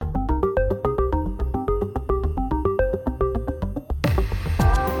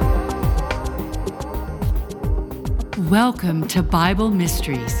Welcome to Bible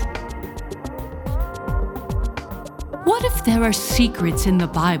Mysteries. What if there are secrets in the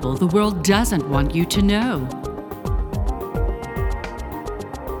Bible the world doesn't want you to know?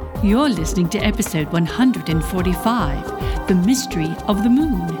 You're listening to episode 145, The Mystery of the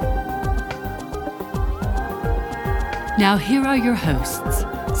Moon. Now here are your hosts,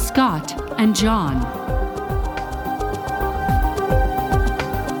 Scott and John.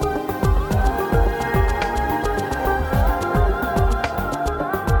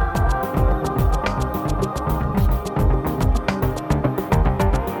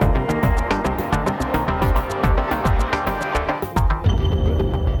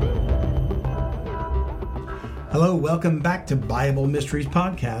 Hello, welcome back to Bible Mysteries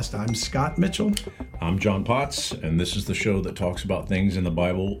Podcast. I'm Scott Mitchell. I'm John Potts, and this is the show that talks about things in the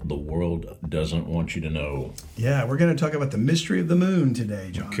Bible the world doesn't want you to know. Yeah, we're going to talk about the mystery of the moon today,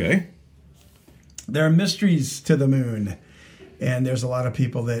 John. Okay. There are mysteries to the moon, and there's a lot of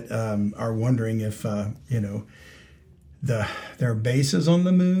people that are wondering if, there are bases on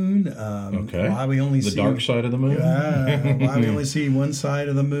the moon. Okay. Why we only see the dark side of the moon? Why we only see one side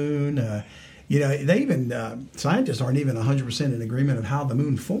of the moon. They even, scientists aren't even 100% in agreement of how the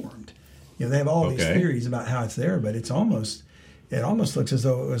moon formed. They have all these theories about how it's there, but it almost looks as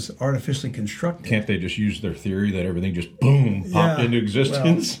though it was artificially constructed. Can't they just use their theory that everything just popped into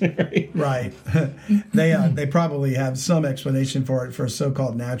existence? Well, right. They probably have some explanation for it for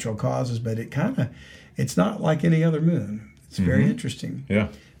so-called natural causes, but it's not like any other moon. It's very interesting. Yeah.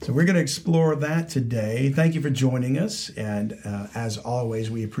 So we're going to explore that today. Thank you for joining us. And as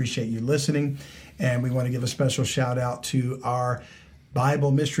always, we appreciate you listening. And we want to give a special shout out to our Bible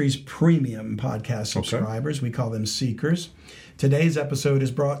Mysteries Premium podcast subscribers. We call them Seekers. Today's episode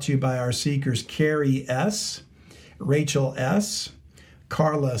is brought to you by our Seekers, Carrie S., Rachel S.,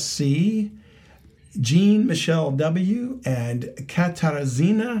 Carla C., Jean Michelle W., and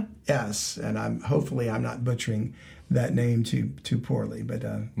Katarzyna S. And hopefully I'm not butchering that name too poorly, but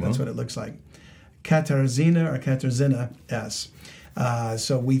that's what it looks like. Katarzyna or Katarzyna S.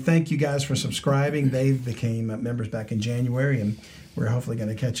 So we thank you guys for subscribing. They became members back in January, and we're hopefully going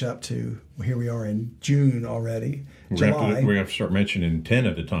to catch up to, here we are in June already. July. We have to start mentioning 10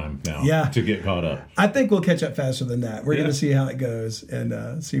 at a time now to get caught up. I think we'll catch up faster than that. We're going to see how it goes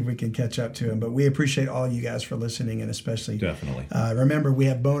and see if we can catch up to them. But we appreciate all you guys for listening, and especially Definitely. Remember, we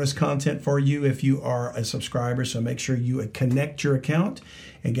have bonus content for you if you are a subscriber. So make sure you connect your account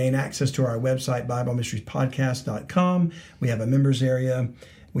and gain access to our website, BibleMysteriesPodcast.com. We have a members area.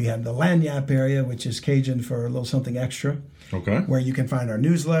 We have the Lagniappe area, which is Cajun for a little something extra. Okay. Where you can find our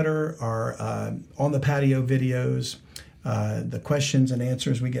newsletter, our on the patio videos, the questions and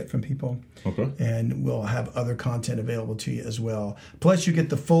answers we get from people. Okay. And we'll have other content available to you as well. Plus, you get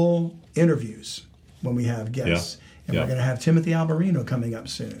the full interviews when we have guests. Yeah. And we're going to have Timothy Alberino coming up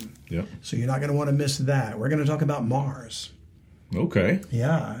soon. Yeah. So you're not going to want to miss that. We're going to talk about Mars. Okay.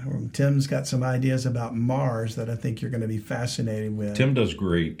 Yeah. Tim's got some ideas about Mars that I think you're going to be fascinated with. Tim does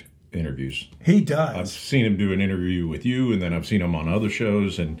great interviews. He does. I've seen him do an interview with you, and then I've seen him on other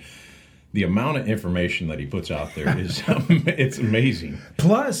shows, and the amount of information that he puts out there is it's amazing.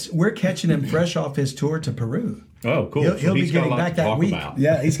 Plus, we're catching him fresh off his tour to Peru. Oh, cool. He'll be getting back that week. About.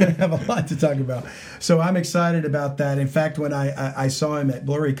 Yeah, he's going to have a lot to talk about. So I'm excited about that. In fact, when I saw him at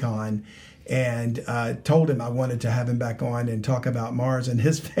BlurryCon and told him I wanted to have him back on and talk about Mars, and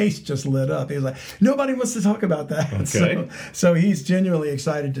his face just lit up. He was like, nobody wants to talk about that. Okay. So he's genuinely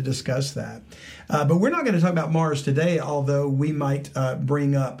excited to discuss that. But we're not going to talk about Mars today, although we might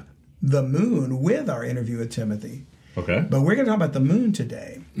bring up the moon with our interview with Timothy. Okay. But we're going to talk about the moon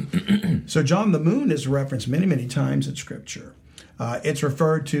today. So, John, the moon is referenced many, many times in Scripture. It's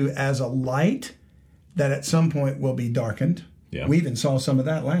referred to as a light that at some point will be darkened. Yeah. We even saw some of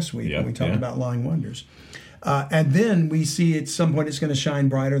that last week when we talked about lying wonders. And then we see at some point it's going to shine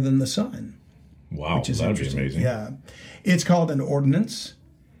brighter than the sun. Wow, which is that'd be interesting. amazing. Yeah. It's called an ordinance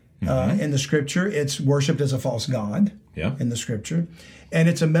in the Scripture. It's worshipped as a false god in the Scripture. And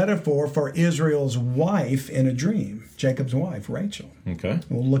it's a metaphor for Israel's wife in a dream, Jacob's wife, Rachel. Okay.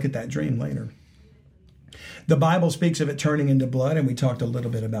 We'll look at that dream later. The Bible speaks of it turning into blood, and we talked a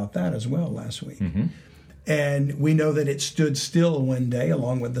little bit about that as well last week. Mm-hmm. And we know that it stood still one day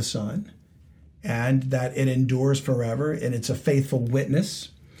along with the sun, and that it endures forever, and it's a faithful witness.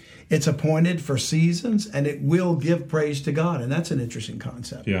 It's appointed for seasons, and it will give praise to God. And that's an interesting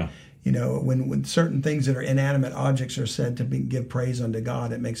concept. Yeah. When certain things that are inanimate objects are said to give praise unto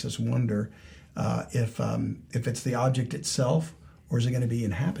God, it makes us wonder if it's the object itself, or is it going to be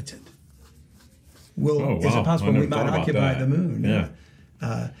inhabited? Is it possible we might occupy the moon? Yeah.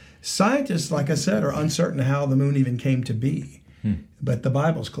 Scientists, like I said, are uncertain how the moon even came to be. But the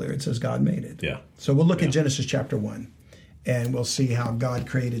Bible's clear. It says God made it. Yeah. So we'll look at Genesis chapter 1, and we'll see how God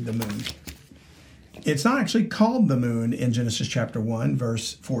created the moon. It's not actually called the moon in Genesis chapter 1,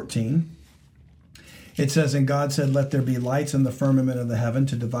 verse 14. It says, "And God said, let there be lights in the firmament of the heaven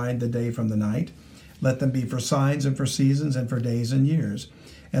to divide the day from the night. Let them be for signs and for seasons and for days and years.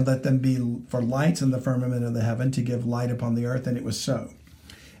 And let them be for lights in the firmament of the heaven to give light upon the earth." And it was so.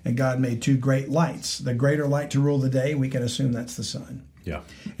 And God made two great lights. The greater light to rule the day, we can assume that's the sun. Yeah.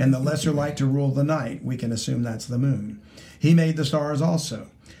 And the lesser light to rule the night, we can assume that's the moon. He made the stars also.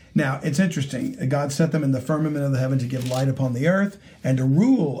 Now, it's interesting. God set them in the firmament of the heaven to give light upon the earth and to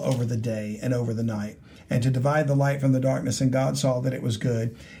rule over the day and over the night and to divide the light from the darkness. And God saw that it was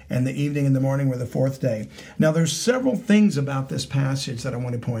good. And the evening and the morning were the fourth day. Now, there's several things about this passage that I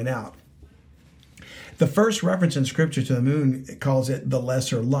want to point out. The first reference in Scripture to the moon calls it the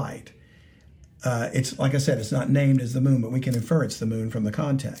lesser light. It's like I said, it's not named as the moon, but we can infer it's the moon from the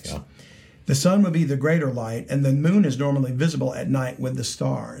context. Yeah. The sun would be the greater light, and the moon is normally visible at night with the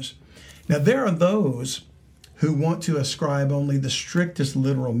stars. Now, there are those who want to ascribe only the strictest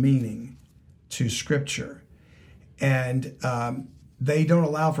literal meaning to Scripture, and they don't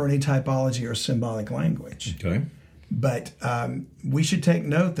allow for any typology or symbolic language. Okay. But we should take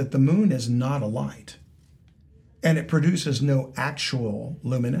note that the moon is not a light, and it produces no actual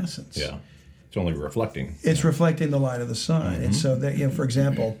luminescence. Yeah. It's only reflecting. It's reflecting the light of the sun. And so, that, for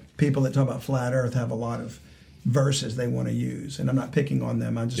example, people that talk about flat earth have a lot of verses they want to use. And I'm not picking on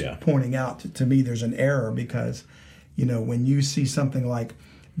them. I'm just pointing out, to me, there's an error because, when you see something like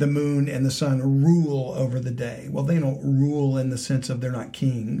the moon and the sun rule over the day, well, they don't rule in the sense of they're not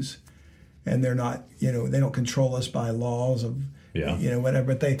kings. And they're not, they don't control us by laws of,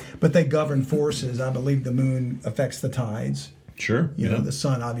 whatever. But they govern forces. I believe the moon affects the tides. Sure. The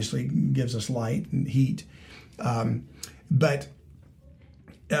sun obviously gives us light and heat. But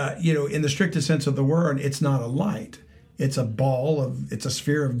in the strictest sense of the word, it's not a light. It's it's a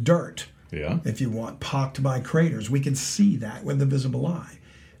sphere of dirt, if you want, pocked by craters. We can see that with the visible eye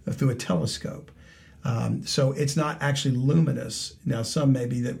through a telescope. So it's not actually luminous. Now, some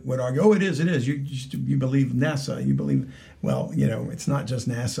maybe that would argue, oh, it is. You believe NASA. You believe, it's not just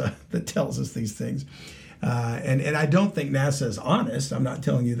NASA that tells us these things. And I don't think NASA is honest. I'm not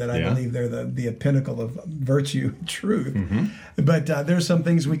telling you that I believe they're the pinnacle of virtue and truth. But there's some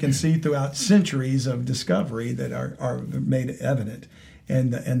things we can see throughout centuries of discovery that are made evident.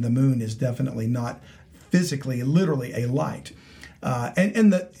 And the moon is definitely not physically, literally a light.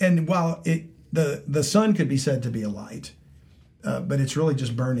 And while the sun could be said to be a light, but it's really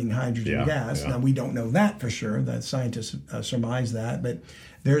just burning hydrogen gas. Now, we don't know that for sure. That scientists surmise that, but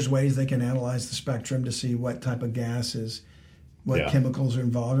there's ways they can analyze the spectrum to see what type of gases, what chemicals are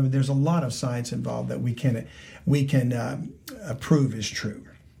involved. I mean, there's a lot of science involved that we can prove is true.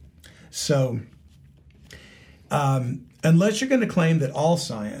 So, unless you're going to claim that all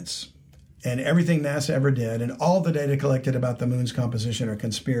science and everything NASA ever did and all the data collected about the moon's composition are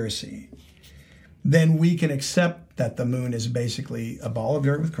conspiracy, then we can accept that the moon is basically a ball of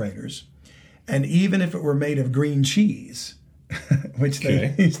dirt with craters. And even if it were made of green cheese, which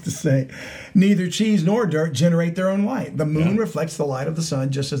they used to say, neither cheese nor dirt generate their own light. The moon reflects the light of the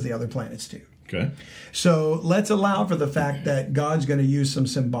sun just as the other planets do. Okay. So let's allow for the fact that God's going to use some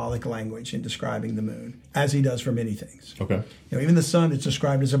symbolic language in describing the moon, as he does for many things. Okay. Even the sun is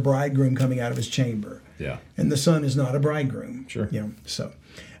described as a bridegroom coming out of his chamber. Yeah. And the sun is not a bridegroom. Sure.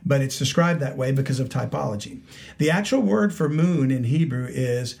 But it's described that way because of typology. The actual word for moon in Hebrew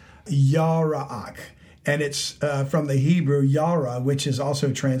is yara'ak. And it's from the Hebrew yara, which is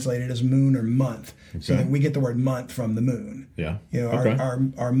also translated as moon or month. Okay. So we get the word month from the moon. Yeah.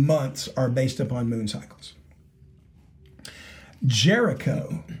 Our months are based upon moon cycles.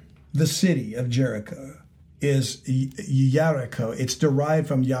 Jericho, the city of Jericho, is Jericho. It's derived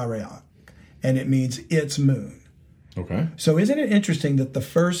from Yara'ak, and it means its moon. Okay. So isn't it interesting that the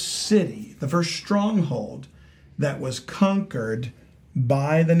first city, the first stronghold that was conquered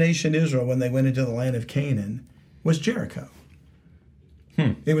by the nation Israel when they went into the land of Canaan was Jericho.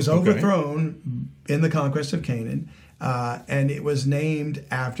 It was overthrown in the conquest of Canaan, and it was named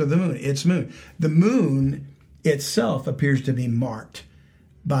after the moon, its moon. The moon itself appears to be marked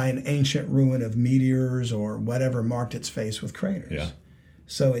by an ancient ruin of meteors or whatever marked its face with craters. Yeah.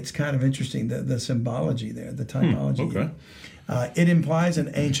 So it's kind of interesting, the symbology there, the typology. Okay. It implies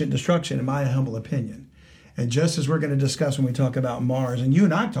an ancient destruction, in my humble opinion. And just as we're going to discuss when we talk about Mars, and you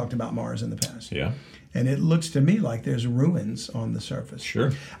and I have talked about Mars in the past. Yeah. And it looks to me like there's ruins on the surface.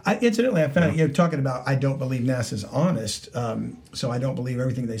 Sure. Incidentally, I found, talking about, I don't believe NASA's honest, so I don't believe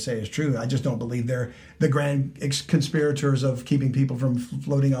everything they say is true. I just don't believe they're the grand conspirators of keeping people from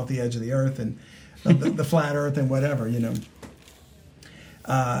floating off the edge of the earth and the flat earth and whatever,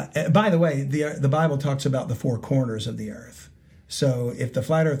 By the way, the Bible talks about the four corners of the earth. So if the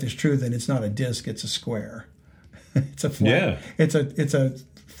flat earth is true, then it's not a disc, it's a square. It's a flat. Yeah. It's a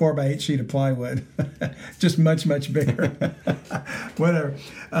 4x8 sheet of plywood, just much, much bigger. Whatever.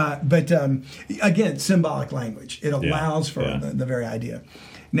 But again, symbolic language. It allows for the very idea.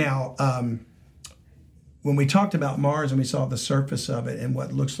 Now, when we talked about Mars and we saw the surface of it and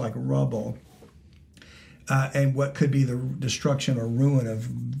what looks like rubble, and what could be the destruction or ruin of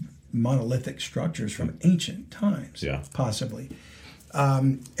monolithic structures from ancient times, possibly.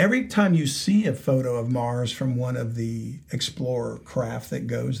 Every time you see a photo of Mars from one of the Explorer craft that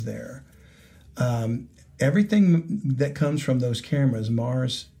goes there, everything that comes from those cameras,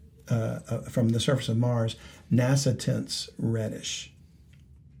 Mars, from the surface of Mars, NASA tints reddish.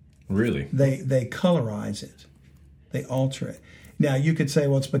 Really? They colorize it. They alter it. Now, you could say,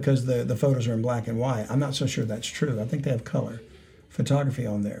 well, it's because the photos are in black and white. I'm not so sure that's true. I think they have color photography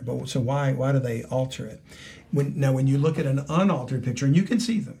on there. But so why do they alter it? When you look at an unaltered picture, and you can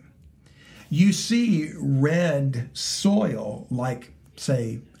see them, you see red soil like,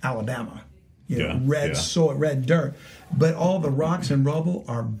 say, Alabama. Red soil, red dirt. But all the rocks and rubble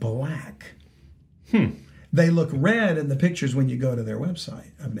are black. They look red in the pictures when you go to their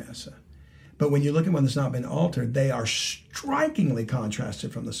website of NASA. But when you look at one that's not been altered, they are strikingly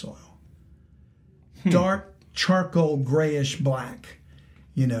contrasted from the soil. Dark charcoal grayish black,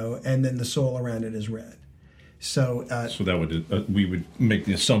 and then the soil around it is red. So that would we would make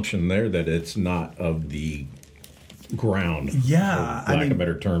the assumption there that it's not of the ground. Yeah, for lack of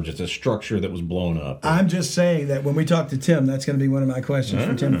better terms, it's a structure that was blown up. I'm just saying that when we talk to Tim, that's going to be one of my questions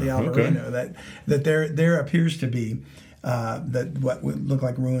for Timothy Alvarino. That there appears to be that what would look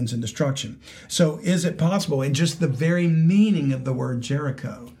like ruins and destruction. So is it possible, in just the very meaning of the word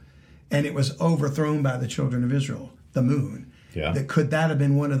Jericho, and it was overthrown by the children of Israel, the moon, that could that have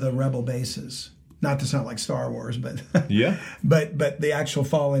been one of the rebel bases? Not to sound like Star Wars, but but the actual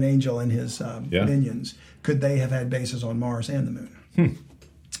fallen angel and his minions, could they have had bases on Mars and the moon?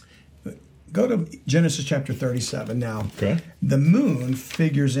 Go to Genesis chapter 37 now. The moon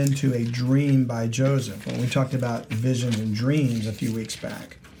figures into a dream by Joseph. When we talked about visions and dreams a few weeks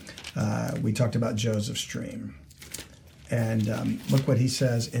back, we talked about Joseph's dream. And look what he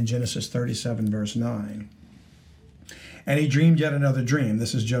says in Genesis 37, verse 9. And he dreamed yet another dream,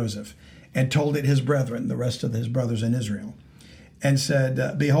 this is Joseph, and told it his brethren, the rest of his brothers in Israel, and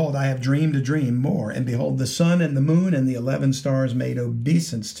said, Behold, I have dreamed a dream more, and behold, the sun and the moon and the 11 stars made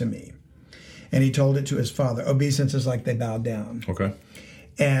obeisance to me. And he told it to his father. Obeisance is like they bowed down.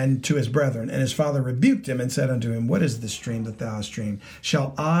 And to his brethren. And his father rebuked him and said unto him, What is this dream that thou hast dreamed?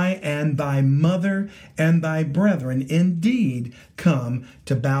 Shall I and thy mother and thy brethren indeed come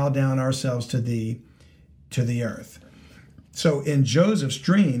to bow down ourselves to thee, to the earth? So in Joseph's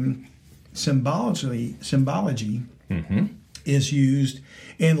dream, symbology is used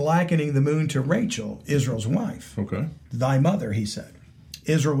in likening the moon to Rachel, Israel's wife. Thy mother, he said.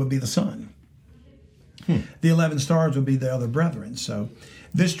 Israel would be the son. The 11 stars would be the other brethren. So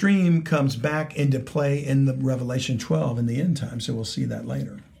this dream comes back into play in the Revelation 12 in the end time. So we'll see that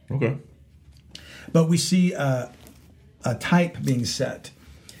later. But we see a type being set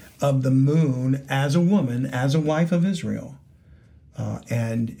of the moon as a woman, as a wife of Israel.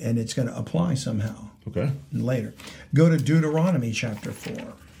 And it's going to apply somehow later. Go to Deuteronomy chapter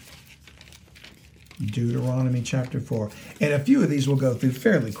 4. Deuteronomy chapter 4. And a few of these we'll go through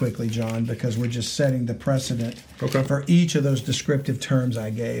fairly quickly, John, because we're just setting the precedent for each of those descriptive terms I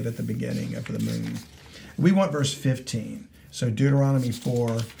gave at the beginning of the moon. We want verse 15. So Deuteronomy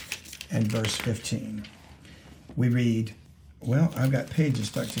 4 and verse 15. We read, well, I've got pages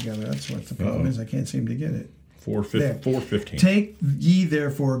stuck together. That's what the problem is. I can't seem to get it. 4:15. Take ye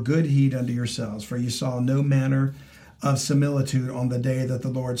therefore good heed unto yourselves, for ye saw no manner of similitude on the day that the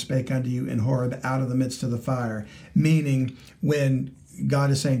Lord spake unto you in Horeb out of the midst of the fire. Meaning, when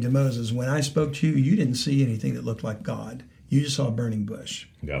God is saying to Moses, when I spoke to you, you didn't see anything that looked like God. You just saw a burning bush.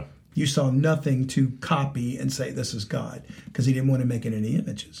 You saw nothing to copy and say this is God, because he didn't want to make it any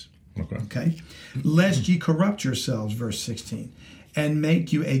images. Lest ye corrupt yourselves, verse 16, and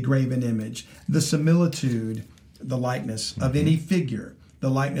make you a graven image, the similitude, the likeness of any figure,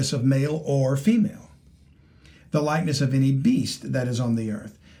 the likeness of male or female, the likeness of any beast that is on the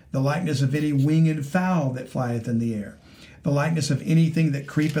earth, the likeness of any winged fowl that flieth in the air, the likeness of anything that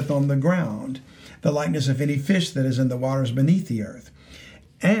creepeth on the ground, the likeness of any fish that is in the waters beneath the earth.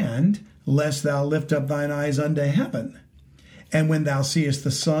 And lest thou lift up thine eyes unto heaven, and when thou seest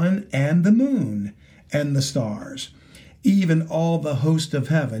the sun and the moon and the stars, even all the host of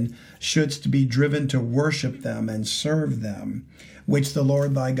heaven, shouldst be driven to worship them and serve them, which the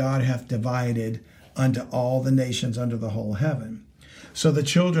Lord thy God hath divided unto all the nations under the whole heaven. So the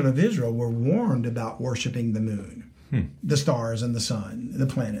children of Israel were warned about worshiping the moon, the stars and the sun, the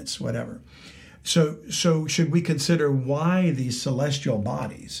planets, whatever. So should we consider why these celestial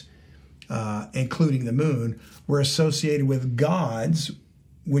bodies, including the moon, were associated with gods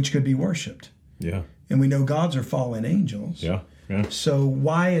which could be worshipped? Yeah. And we know gods are fallen angels. Yeah. Yeah. So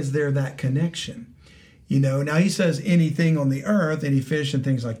why is there that connection? Now he says anything on the earth, any fish and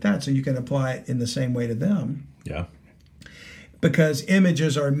things like that, so you can apply it in the same way to them. Yeah. Because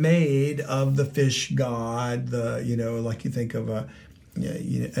images are made of the fish god, like you think of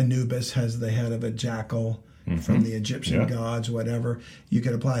Anubis has the head of a jackal from the Egyptian gods, whatever. You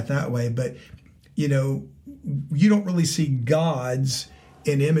could apply it that way. But, you don't really see gods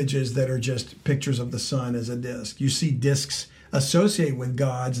in images that are just pictures of the sun as a disc. You see discs associated with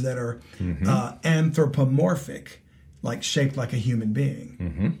gods that are anthropomorphic, like shaped like a human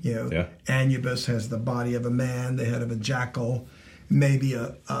being. Anubis has the body of a man, the head of a jackal, maybe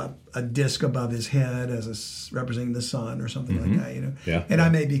a disc above his head as representing the sun or something like that. And I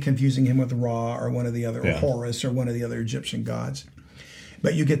may be confusing him with Ra or one of the other, or Horus or one of the other Egyptian gods.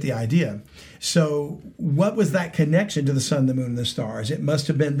 But you get the idea. So what was that connection to the sun, the moon, and the stars? It must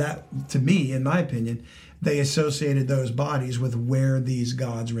have been that, to me, in my opinion, they associated those bodies with where these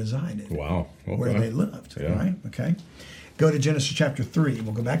gods resided. Wow. Okay. Where they lived. Yeah. Right? Okay. Go to Genesis chapter 3.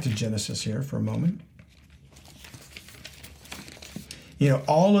 We'll go back to Genesis here for a moment.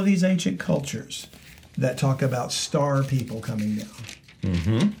 All of these ancient cultures that talk about star people coming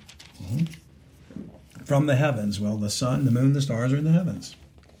down from the heavens. Well, the sun, the moon, the stars are in the heavens.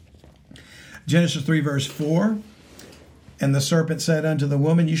 Genesis 3, verse 4. And the serpent said unto the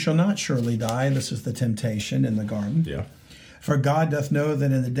woman, You shall not surely die. This is the temptation in the garden. Yeah. For God doth know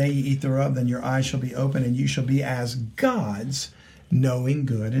that in the day ye eat thereof, then your eyes shall be open, and you shall be as gods, knowing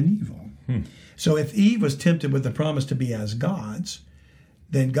good and evil. So if Eve was tempted with the promise to be as gods,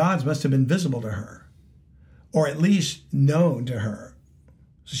 then gods must have been visible to her, or at least known to her.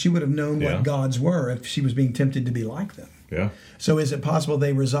 So she would have known what gods were if she was being tempted to be like them. Yeah. So is it possible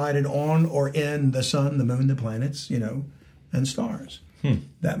they resided on or in the sun, the moon, the planets, and stars?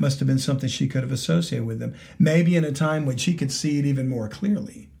 That must have been something she could have associated with them. Maybe in a time when she could see it even more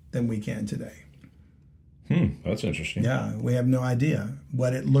clearly than we can today. That's interesting. Yeah, we have no idea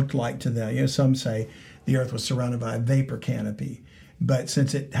what it looked like to them. Some say the earth was surrounded by a vapor canopy. But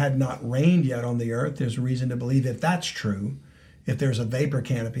since it had not rained yet on the earth, there's reason to believe if that's true, if there's a vapor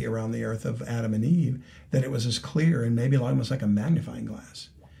canopy around the earth of Adam and Eve, that it was as clear and maybe almost like a magnifying glass.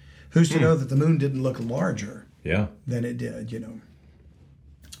 Who's to know that the moon didn't look larger than it did,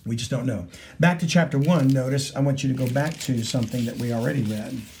 We just don't know. Back to chapter 1, notice, I want you to go back to something that we already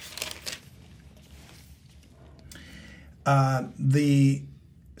read. The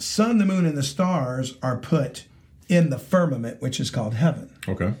sun, the moon, and the stars are put in the firmament, which is called heaven.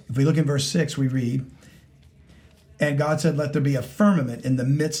 Okay. If we look in verse 6, we read, And God said, Let there be a firmament in the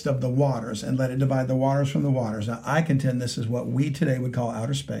midst of the waters, and let it divide the waters from the waters. Now, I contend this is what we today would call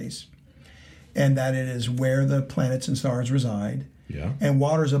outer space, and that it is where the planets and stars reside. Yeah. And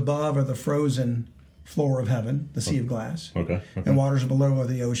waters above are the frozen floor of heaven, the sea of glass. Okay. And waters below are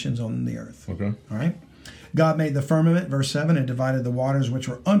the oceans on the earth. Okay. All right? God made the firmament, verse 7, and divided the waters which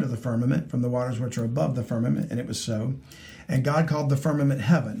were under the firmament from the waters which are above the firmament, and it was so. And God called the firmament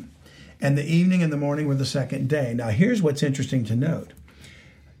heaven. And the evening and the morning were the second day. Now, here's what's interesting to note.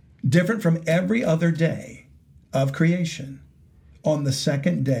 Different from every other day of creation, on the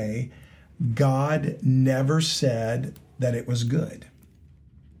second day, God never said that it was good.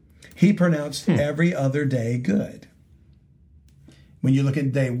 He pronounced every other day good. When you look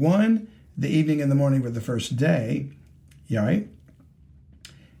at day 1, the evening and the morning were the first day, right?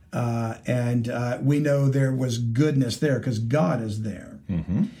 And we know there was goodness there because God is there.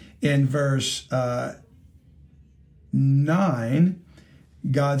 In verse 9,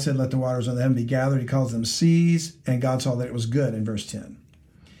 God said, Let the waters on the heaven be gathered. He calls them seas, and God saw that it was good in verse 10.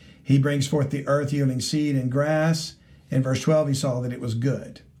 He brings forth the earth yielding seed and grass. In verse 12, he saw that it was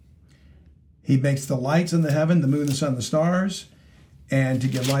good. He makes the lights in the heaven, the moon, the sun, the stars, and to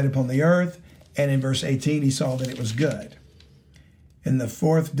give light upon the earth. And in verse 18, he saw that it was good. In the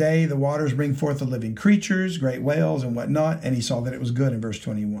fourth day, the waters bring forth the living creatures, great whales and whatnot, and he saw that it was good in verse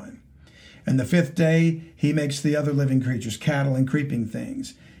 21. And the fifth day, he makes the other living creatures, cattle and creeping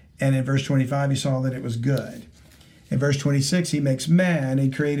things. And in verse 25, he saw that it was good. In verse 26, he makes man. He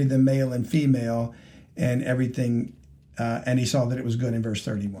created them male and female and everything, and he saw that it was good in verse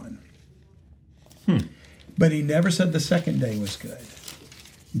 31. But he never said the second day was good.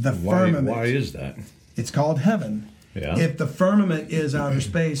 The firmament. Why is that? It's called heaven. Yeah. If the firmament is outer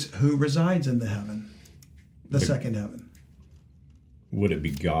space, who resides in the heaven? The second heaven. Would it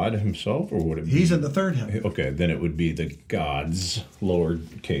be God himself, or would it be... He's in the third heaven. Okay, then it would be the gods,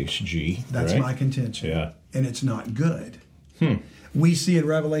 lowercase g. That's right? my contention. Yeah. And it's not good. We see in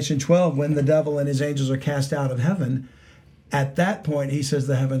Revelation 12, when the devil and his angels are cast out of heaven, at that point he says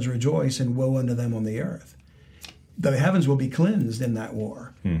the heavens rejoice and woe unto them on the earth. The heavens will be cleansed in that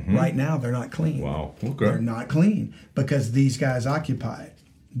war. Right now they're not clean. Wow. Okay. They're not clean because these guys occupy it.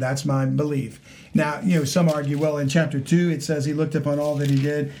 That's my belief. Now, some argue, well, in chapter 2, it says he looked upon all that he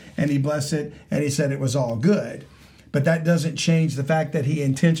did and he blessed it and he said it was all good. But that doesn't change the fact that he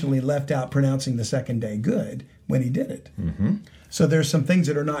intentionally left out pronouncing the second day good when he did it. So there's some things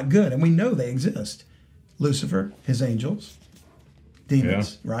that are not good, and we know they exist. Lucifer, his angels,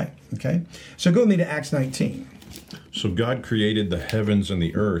 demons, right? Okay. So go with me to Acts 19. So God created the heavens and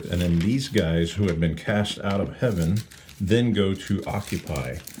the earth, and then these guys who have been cast out of heaven then go to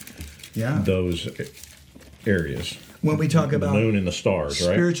occupy those areas. When we talk about the moon and the stars,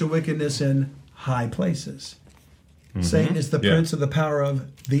 right? Spiritual wickedness in high places. Satan is the prince of the power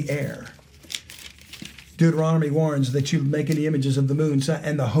of the air. Deuteronomy warns that you make any images of the moon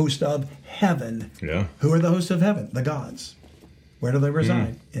and the host of heaven. Yeah. Who are the hosts of heaven? The gods. Where do they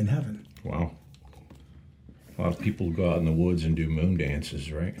reside? In heaven. Wow. A lot of people go out in the woods and do moon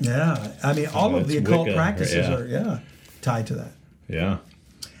dances, right? Yeah. I mean, all of the occult Wicca, practices are tied to that. Yeah.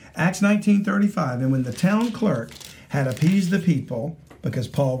 Acts 19:35, and when the town clerk had appeased the people, because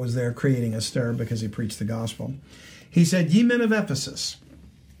Paul was there creating a stir because he preached the gospel, he said, Ye men of Ephesus,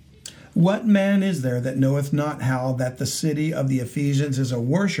 what man is there that knoweth not how that the city of the Ephesians is a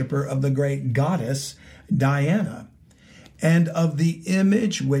worshipper of the great goddess Diana, and of the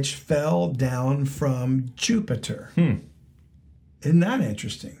image which fell down from Jupiter? Isn't that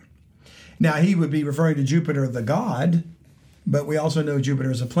interesting? Now, he would be referring to Jupiter, the god, but we also know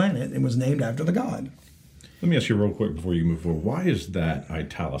Jupiter is a planet and was named after the god. Let me ask you real quick before you move forward. Why is that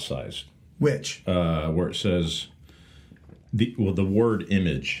italicized? Which? Where it says, the word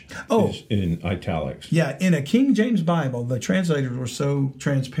image is in italics. Yeah, in a King James Bible, the translators were so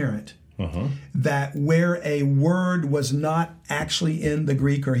transparent that where a word was not actually in the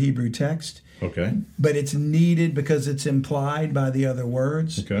Greek or Hebrew text, but it's needed because it's implied by the other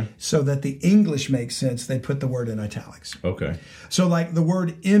words, so that the English makes sense, they put the word in italics. So like the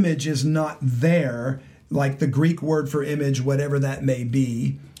word image is not there, like the Greek word for image, whatever that may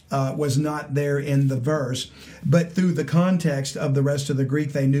be, was not there in the verse, but through the context of the rest of the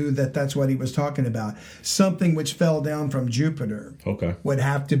Greek, they knew that that's what he was talking about. Something which fell down from Jupiter would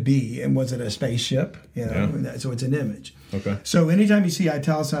have to be, and was it a spaceship? So it's an image. So anytime you see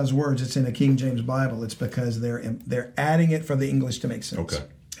italicized words, it's in a King James Bible, it's because they're adding it for the English to make sense,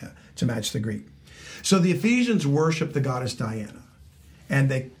 to match the Greek. So the Ephesians worship the goddess Diana, and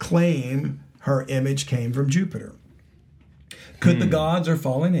they claim her image came from Jupiter. Could the gods or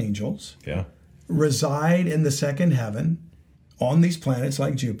fallen angels reside in the second heaven on these planets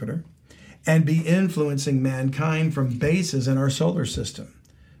like Jupiter and be influencing mankind from bases in our solar system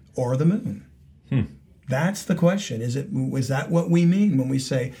or the moon? That's the question. Is that what we mean when we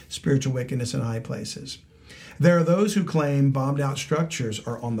say spiritual wickedness in high places? There are those who claim bombed out structures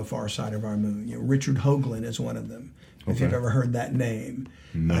are on the far side of our moon. Richard Hoagland is one of them, if you've ever heard that name.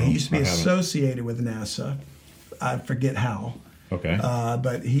 No, he used to be associated with NASA. I forget how.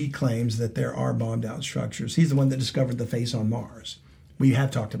 But he claims that there are bombed out structures. He's the one that discovered the face on Mars. We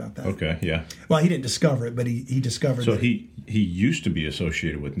have talked about that. Well, he didn't discover it, but he discovered it. So he used to be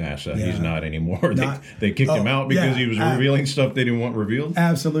associated with NASA. He's not anymore. They kicked him out because he was revealing stuff they didn't want revealed?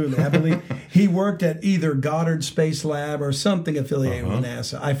 Absolutely. I believe he worked at either Goddard Space Lab or something affiliated with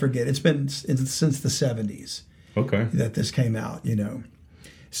NASA. I forget. It's been since the 70s that this came out,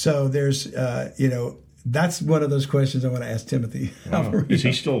 So there's, that's one of those questions I want to ask Timothy. Wow. Is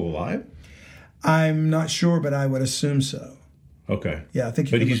he still alive? I'm not sure, but I would assume so. Yeah, I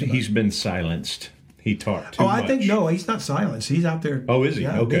think. But he's been silenced. He talked too much. I think no, he's not silenced. He's out there. Oh, is he?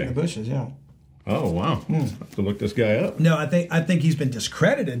 In the bushes. Yeah. Oh wow. I have to look this guy up. No, I think he's been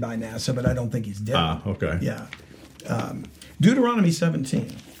discredited by NASA, but I don't think he's dead. Yeah. Deuteronomy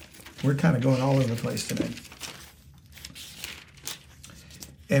 17. We're kind of going all over the place today.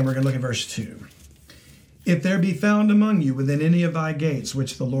 And we're going to look at verse 2. If there be found among you within any of thy gates,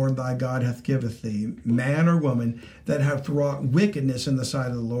 which the Lord thy God hath giveth thee, man or woman that hath wrought wickedness in the sight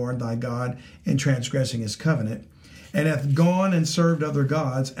of the Lord thy God in transgressing his covenant, and hath gone and served other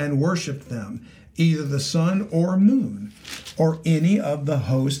gods and worshipped them, either the sun or moon, or any of the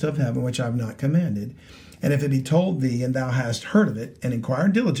host of heaven which I have not commanded, and if it be told thee, and thou hast heard of it, and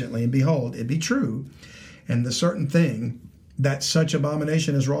inquired diligently, and behold, it be true, and the certain thing that such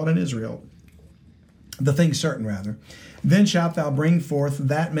abomination is wrought in Israel, the thing certain rather, then shalt thou bring forth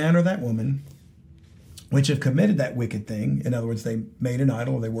that man or that woman which have committed that wicked thing. In other words, they made an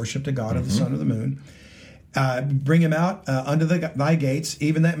idol, or they worshipped a god of the sun or the moon. Bring him out under thy gates,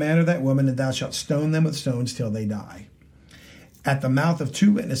 even that man or that woman, and thou shalt stone them with stones till they die. At the mouth of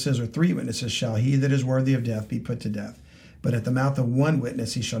 2 witnesses or 3 witnesses shall he that is worthy of death be put to death. But at the mouth of 1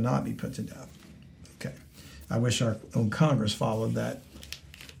 witness he shall not be put to death. Okay. I wish our own Congress followed that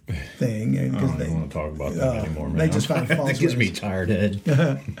thing. I don't want to talk about that anymore, man. They just found false That gives me tired head.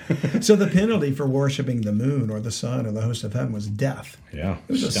 So the penalty for worshiping the moon or the sun or the host of heaven was death. Yeah,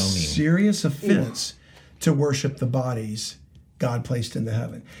 it was stoning. A serious offense to worship the bodies God placed into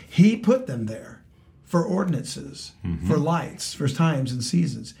heaven. He put them there for ordinances, for lights, for times and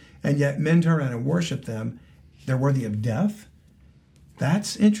seasons, and yet men turn around and worship them. They're worthy of death.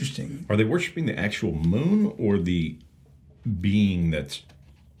 That's interesting. Are they worshiping the actual moon or the being that's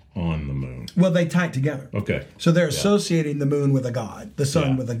on the moon? Well, they tie it together. Okay. So they're associating the moon with a god, the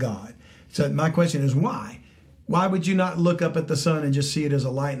sun with a god. So my question is why? Why would you not look up at the sun and just see it as a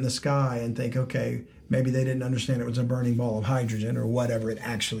light in the sky and think, okay, maybe they didn't understand it was a burning ball of hydrogen or whatever it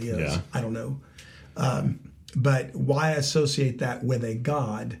actually is. Yeah. I don't know. But why associate that with a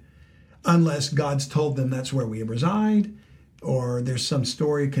god unless God's told them that's where we reside, or there's some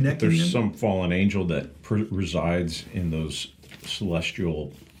story connecting them? There's some fallen angel that resides in those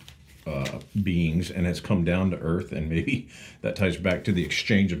celestial beings and has come down to earth, and maybe that ties back to the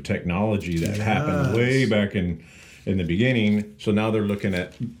exchange of technology that happened way back in the beginning. So now they're looking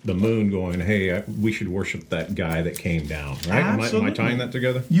at the moon going, hey, we should worship that guy that came down, right? Am I tying that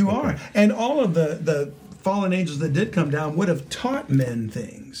together? You are. And all of the fallen angels that did come down would have taught men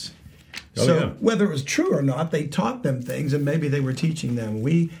things. Whether it was true or not, they taught them things, and maybe they were teaching them.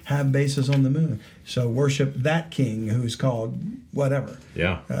 We have bases on the moon, so worship that king who's called whatever.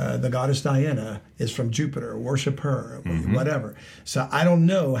 Yeah. The goddess Diana is from Jupiter. Worship her, whatever. So I don't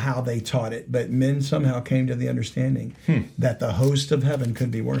know how they taught it, but men somehow came to the understanding that the host of heaven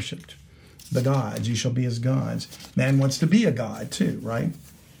could be worshipped. The gods, you shall be as gods. Man wants to be a god too, right?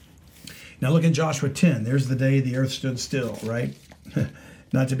 Now look in Joshua 10. There's the day the earth stood still, right?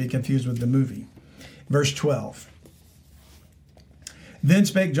 Not to be confused with the movie. Verse 12. Then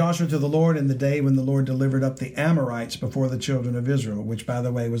spake Joshua to the Lord in the day when the Lord delivered up the Amorites before the children of Israel, which, by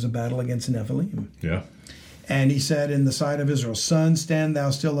the way, was a battle against Nephilim. Yeah. And he said in the sight of Israel, Sun, stand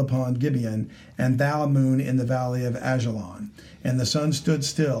thou still upon Gibeon, and thou, moon, in the valley of Ajalon. And the sun stood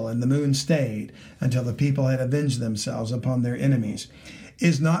still, and the moon stayed, until the people had avenged themselves upon their enemies.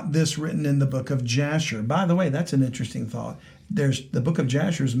 Is not this written in the book of Jasher? By the way, that's an interesting thought. The book of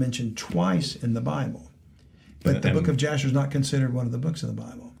Jasher is mentioned twice in the Bible, but the book of Jasher is not considered one of the books of the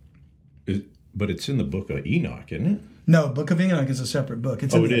Bible. But it's in the book of Enoch, isn't it? No, book of Enoch is a separate book.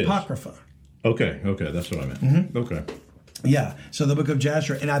 It's in the Apocrypha. Okay, that's what I meant. Okay. Yeah, so the book of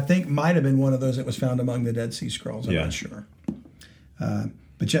Jasher, and I think might have been one of those that was found among the Dead Sea Scrolls. I'm not sure.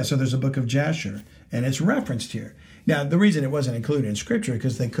 But yeah, so there's a book of Jasher, and it's referenced here. Now, the reason it wasn't included in Scripture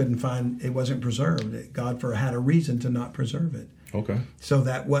because they couldn't find, it wasn't preserved. God had a reason to not preserve it. Okay. So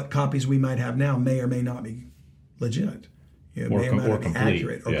that what copies we might have now may or may not be legit. May or may not be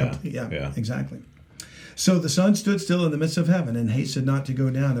accurate or complete. Yeah, exactly. So the sun stood still in the midst of heaven and hasted not to go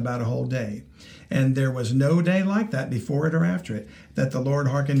down about a whole day. And there was no day like that before it or after it, that the Lord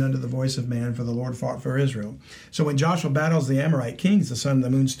hearkened unto the voice of man, for the Lord fought for Israel. So when Joshua battles the Amorite kings, the sun and the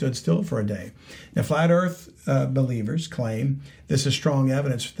moon stood still for a day. Now, flat earth believers claim this is strong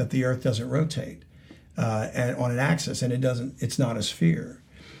evidence that the earth doesn't rotate and on an axis, and it's not a sphere.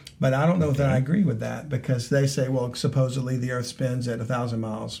 But I don't know that I agree with that, because they say, well, supposedly the earth spins at 1,000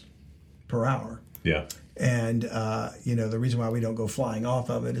 miles per hour. Yeah. And, the reason why we don't go flying off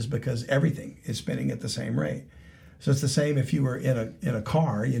of it is because everything is spinning at the same rate. So it's the same if you were in a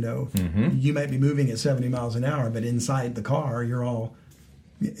car, you might be moving at 70 miles an hour, but inside the car, you're all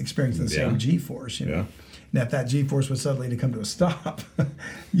experiencing the same G-force. Yeah. Now, if that G-force was suddenly to come to a stop,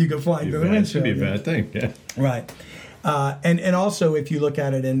 you go flying through the windshield. It would be a bad thing, yeah. Right. And also, if you look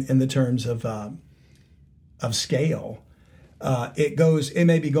at it in the terms of scale, it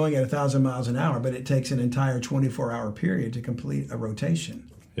may be going at 1,000 miles an hour, but it takes an entire 24-hour period to complete a rotation.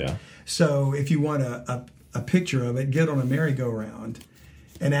 Yeah. So if you want a picture of it, get on a merry-go-round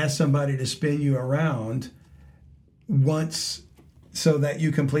and ask somebody to spin you around once so that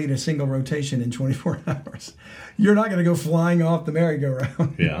you complete a single rotation in 24 hours. You're not going to go flying off the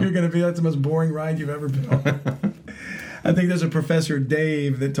merry-go-round. Yeah. You're going to be, that's the most boring ride you've ever been on. I think there's a Professor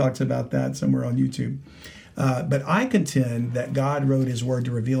Dave that talks about that somewhere on YouTube. But I contend that God wrote his word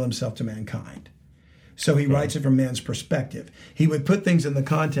to reveal himself to mankind. So he writes it from man's perspective. He would put things in the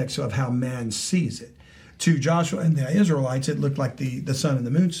context of how man sees it. To Joshua and the Israelites, it looked like the sun and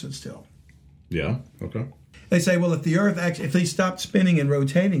the moon stood still. Yeah. Okay. They say, well, if the earth actually, if they stopped spinning and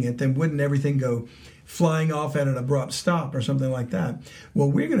rotating it, then wouldn't everything go flying off at an abrupt stop or something like that? Well,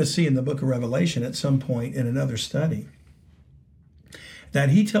 we're going to see in the book of Revelation at some point in another study that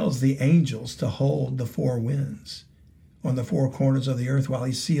he tells the angels to hold the four winds on the four corners of the earth while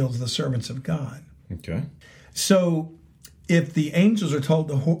he seals the servants of God. Okay. So if the angels are told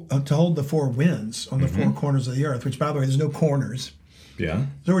to hold the four winds on the four corners of the earth, which, by the way, there's no corners. Yeah.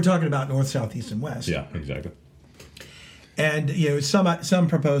 So we're talking about north, south, east, and west. Yeah, exactly. And, some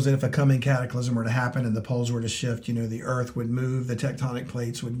propose that if a coming cataclysm were to happen and the poles were to shift, the earth would move, the tectonic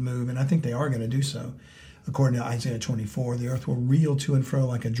plates would move, and I think they are going to do so. According to Isaiah 24, the earth will reel to and fro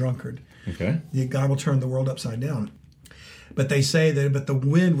like a drunkard. Okay. God will turn the world upside down. But they say that the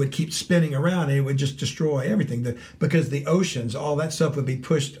wind would keep spinning around and it would just destroy everything. Because the oceans, all that stuff would be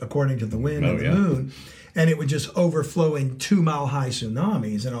pushed according to the wind and the moon. And it would just overflow in 2-mile-high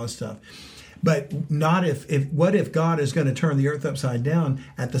tsunamis and all that stuff. But not what if God is going to turn the earth upside down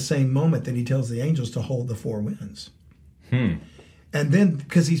at the same moment that he tells the angels to hold the four winds? And then,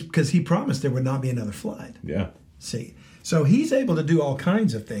 because he promised there would not be another flood. Yeah. See? So he's able to do all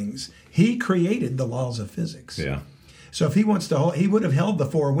kinds of things. He created the laws of physics. Yeah. So if he wants to hold, he would have held the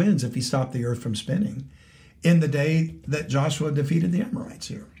four winds if he stopped the earth from spinning in the day that Joshua defeated the Amorites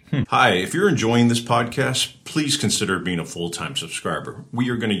here. Hi, if you're enjoying this podcast, please consider being a full-time subscriber. We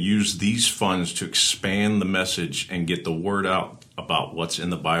are going to use these funds to expand the message and get the word out about what's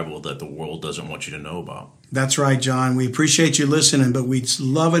in the Bible that the world doesn't want you to know about. That's right, John. We appreciate you listening, but we'd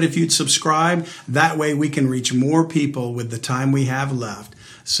love it if you'd subscribe. That way we can reach more people with the time we have left.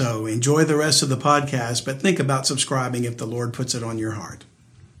 So enjoy the rest of the podcast, but think about subscribing if the Lord puts it on your heart.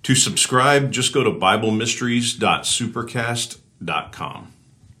 To subscribe, just go to BibleMysteries.supercast.com.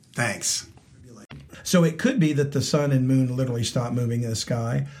 Thanks. So it could be that the sun and moon literally stopped moving in the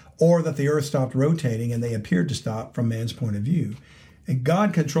sky, or that the earth stopped rotating and they appeared to stop from man's point of view. And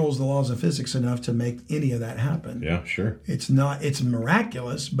God controls the laws of physics enough to make any of that happen. Yeah, sure. It's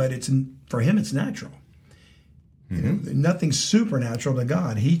miraculous, but for him it's natural. Nothing's supernatural to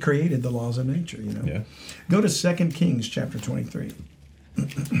God. He created the laws of nature, Yeah. Go to 2 Kings chapter 23.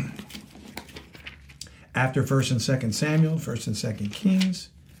 After 1st and 2nd Samuel, 1st and 2nd Kings,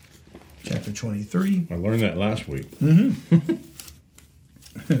 chapter 23. I learned that last week.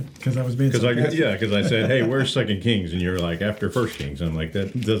 Because I was being sarcastic. Because I said, hey, where's 2 Kings? And you're like, after 1 Kings. I'm like,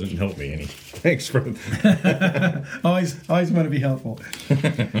 that doesn't help me any. Thanks for always want to be helpful.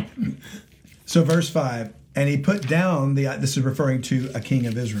 So verse 5, and he put down this is referring to a king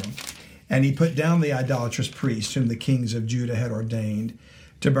of Israel, and he put down the idolatrous priests whom the kings of Judah had ordained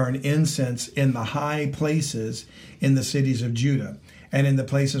to burn incense in the high places in the cities of Judah and in the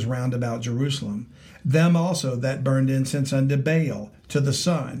places round about Jerusalem. Them also that burned incense unto Baal, to the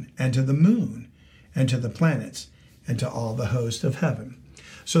sun, and to the moon, and to the planets, and to all the host of heaven.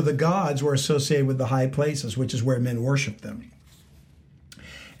 So the gods were associated with the high places, which is where men worship them.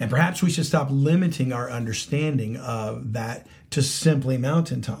 And perhaps we should stop limiting our understanding of that to simply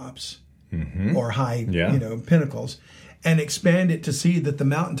mountaintops or high, pinnacles, and expand it to see that the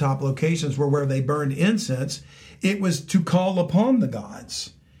mountaintop locations were where they burned incense. It was to call upon the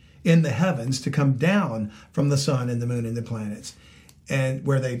gods in the heavens to come down from the sun and the moon and the planets, and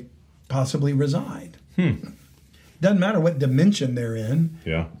where they possibly reside. Doesn't matter what dimension they're in.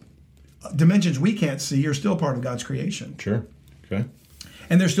 Yeah. Dimensions we can't see are still part of God's creation. Sure. Okay.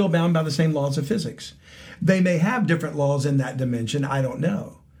 And they're still bound by the same laws of physics. They may have different laws in that dimension. I don't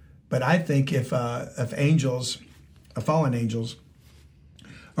know. But I think if angels, fallen angels,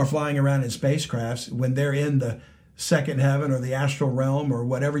 are flying around in spacecrafts, when they're in the second heaven or the astral realm or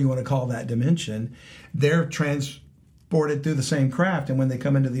whatever you want to call that dimension, they're transported through the same craft. And when they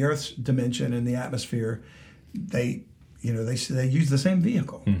come into the Earth's dimension and the atmosphere, they use the same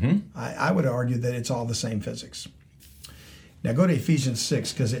vehicle. I would argue that it's all the same physics. Now go to Ephesians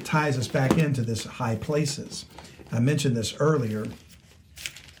 6 because it ties us back into this high places. I mentioned this earlier,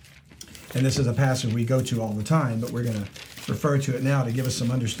 and this is a passage we go to all the time, but we're going to refer to it now to give us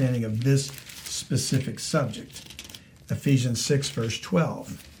some understanding of this specific subject. Ephesians 6, verse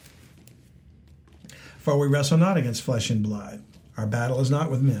 12. For we wrestle not against flesh and blood. Our battle is not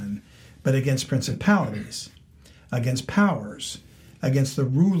with men, but against principalities, against powers, against the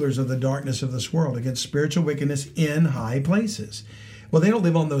rulers of the darkness of this world, against spiritual wickedness in high places. Well, they don't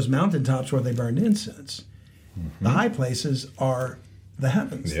live on those mountaintops where they burned incense. The high places are the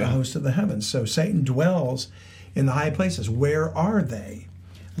heavens, the host of the heavens. So Satan dwells in the high places. Where are they?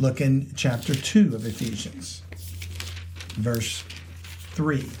 Look in chapter 2 of Ephesians, verse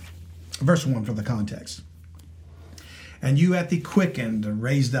 3. Verse 1 for the context. And you hath he quickened and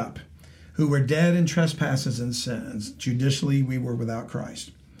raised up, who were dead in trespasses and sins. Judicially we were without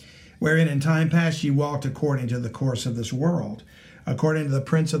Christ, wherein in time past ye walked according to the course of this world, according to the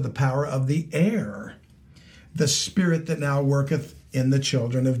prince of the power of the air, the spirit that now worketh in the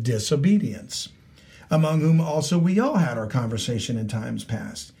children of disobedience, among whom also we all had our conversation in times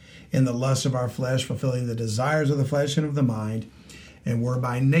past, in the lusts of our flesh, fulfilling the desires of the flesh and of the mind, and were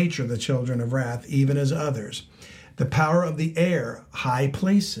by nature the children of wrath, even as others. The power of the air, high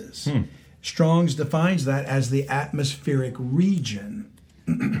places. Strong's defines that as the atmospheric region.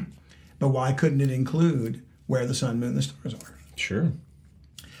 But why couldn't it include where the sun, moon, and the stars are? Sure.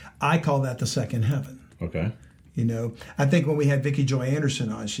 I call that the second heaven. Okay. You know, I think when we had Vicki Joy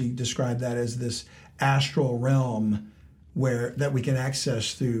Anderson on, she described that as this astral realm that we can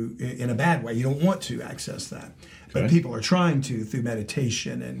access through in a bad way. You don't want to access that. But people are trying to through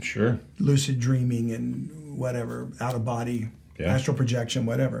meditation and lucid dreaming and whatever, out of body, astral projection,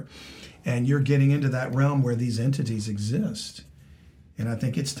 whatever. And you're getting into that realm where these entities exist. And I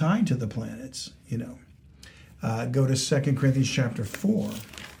think it's tied to the planets, you know. Go to 2 Corinthians chapter 4.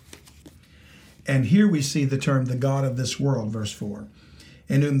 And here we see the term, the God of this world, verse 4.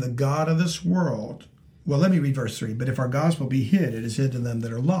 In whom the God of this world, well, let me read verse 3. But if our gospel be hid, it is hid to them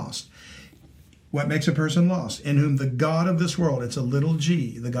that are lost. What makes a person lost? In whom the God of this world, it's a little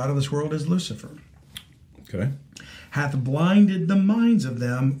g, the God of this world is Lucifer. Okay. Hath blinded the minds of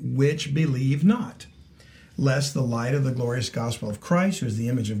them which believe not, lest the light of the glorious gospel of Christ, who is the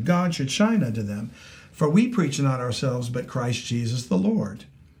image of God, should shine unto them. For we preach not ourselves, but Christ Jesus the Lord,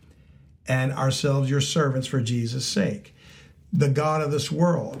 and ourselves your servants for Jesus' sake. The God of this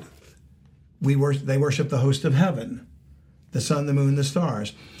world, they worship the host of heaven, the sun, the moon, the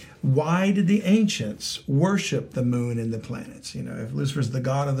stars. Why did the ancients worship the moon and the planets? You know, if Lucifer's the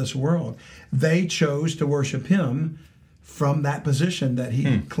God of this world, they chose to worship him from that position that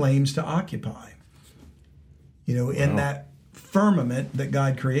he claims to occupy. You know, in that firmament that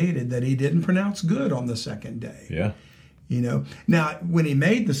God created that he didn't pronounce good on the second day. Yeah. You know, now when he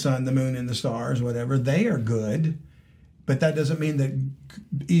made the sun, the moon, and the stars, whatever, they are good, but that doesn't mean that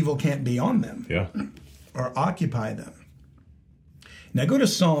evil can't be on them or occupy them. Now go to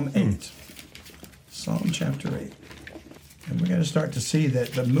Psalm 8, Psalm chapter 8. And we're going to start to see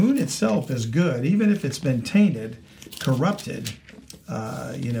that the moon itself is good, even if it's been tainted, corrupted,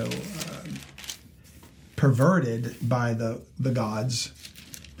 perverted by the gods.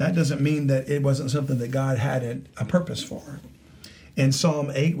 That doesn't mean that it wasn't something that God had a purpose for. In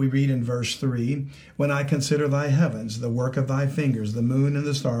Psalm 8, we read in verse 3, when I consider thy heavens, the work of thy fingers, the moon and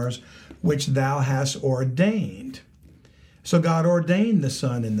the stars, which thou hast ordained. So God ordained the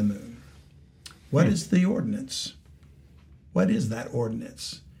sun and the moon. What is the ordinance? What is that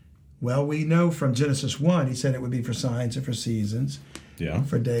ordinance? Well, we know from Genesis 1, he said it would be for signs and for seasons,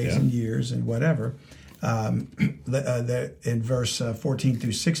 for days and years and whatever, in verse 14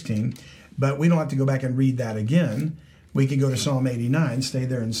 through 16. But we don't have to go back and read that again. We can go to Psalm 89, stay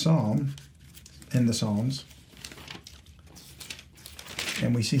there in the Psalms,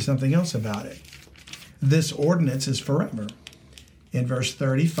 and we see something else about it. This ordinance is forever. In verse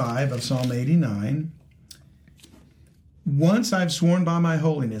 35 of Psalm 89, once I've sworn by my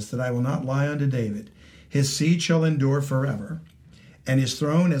holiness that I will not lie unto David. His seed shall endure forever, and his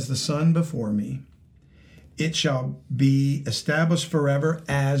throne as the sun before me. It shall be established forever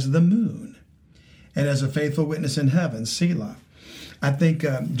as the moon, and as a faithful witness in heaven, Selah. I think,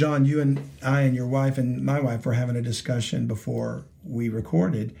 John, you and I and your wife and my wife were having a discussion before we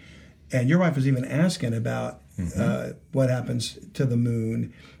recorded, and your wife was even asking about what happens to the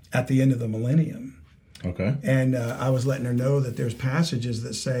moon at the end of the millennium. Okay. And I was letting her know that there's passages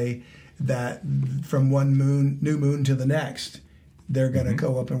that say that from one new moon to the next, they're going to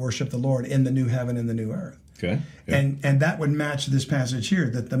go up and worship the Lord in the new heaven and the new earth. Okay. Yeah. And that would match this passage here,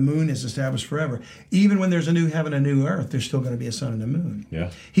 that the moon is established forever. Even when there's a new heaven and a new earth, there's still going to be a sun and a moon.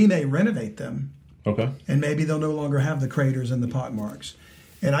 Yeah. He may renovate them. Okay. And maybe they'll no longer have the craters and the pock marks.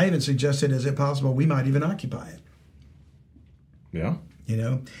 And I even suggested, is it possible we might even occupy it? Yeah. You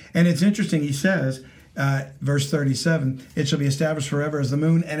know? And it's interesting, he says, Verse 37, it shall be established forever as the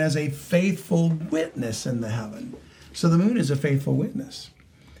moon and as a faithful witness in the heaven. So the moon is a faithful witness.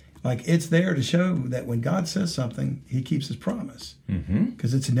 Like, it's there to show that when God says something, he keeps his promise,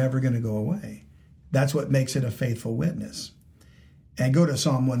 because it's never going to go away. That's what makes it a faithful witness. And go to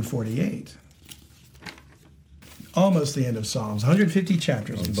Psalm 148. Almost the end of Psalms, 150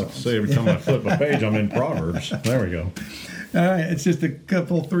 chapters in I was about to Psalms. say, every time I flip a page, I'm in Proverbs. There we go. All right, it's just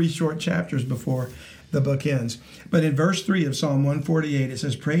three short chapters before the book ends. But in verse 3 of Psalm 148, it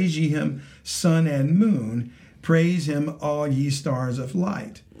says, praise ye him, sun and moon. Praise him, all ye stars of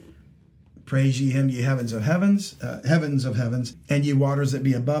light. Praise ye him, ye heavens of heavens, and ye waters that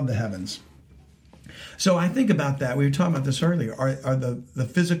be above the heavens. So I think about that. We were talking about this earlier. Are the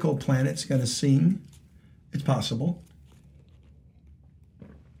physical planets going to sing? It's possible.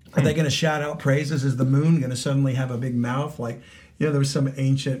 Are they going to shout out praises? Is the moon going to suddenly have a big mouth? Like, there was some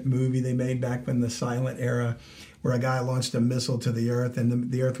ancient movie they made back in the silent era where a guy launched a missile to the earth,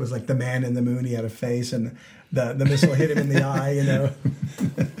 and the earth was like the man in the moon. He had a face, and the missile hit him in the eye,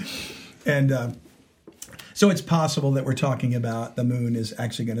 And so it's possible that we're talking about the moon is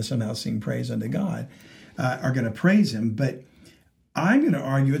actually going to somehow sing praise unto God, are going to praise him. But I'm going to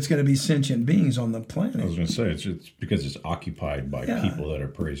argue it's going to be sentient beings on the planet. I was going to say, it's because it's occupied by people that are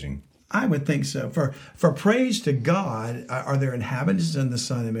praising. I would think so. For praise to God, are there inhabitants in the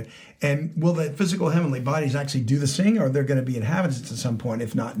sun? And will the physical heavenly bodies actually do the singing, or are there going to be inhabitants at some point,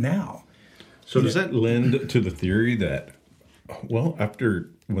 if not now? So does that lend to the theory that, well,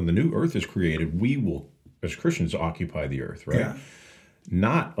 when the new earth is created, we will, as Christians, occupy the earth, right? Yeah.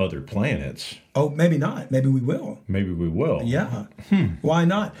 Not other planets. Oh, maybe not. Maybe we will. Maybe we will. Yeah. Why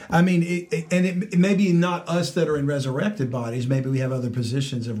not? I mean, it may be not us that are in resurrected bodies. Maybe we have other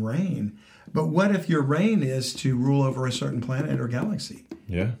positions of reign. But what if your reign is to rule over a certain planet or galaxy?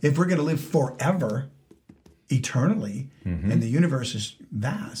 Yeah. If we're going to live forever, eternally, and the universe is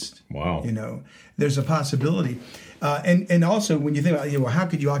vast. Wow. There's a possibility. And also, when you think about, well, how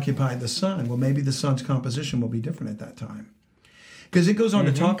could you occupy the sun? Well, maybe the sun's composition will be different at that time. Because it goes on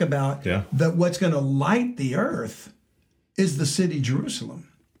to talk about that what's going to light the earth is the city Jerusalem.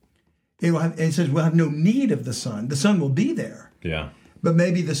 It says we'll have no need of the sun. The sun will be there. Yeah. But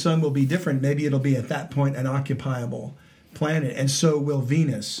maybe the sun will be different. Maybe it'll be at that point an occupiable planet. And so will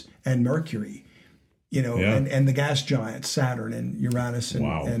Venus and Mercury, and the gas giants, Saturn and Uranus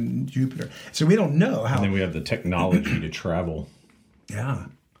and Jupiter. So we don't know how. And then we have the technology to travel. Yeah.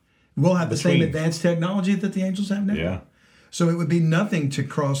 We'll have the same advanced technology that the angels have now. Yeah. So it would be nothing to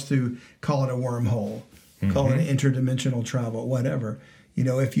cross through, call it a wormhole, call it an interdimensional travel, whatever.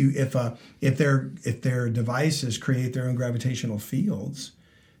 If their devices create their own gravitational fields,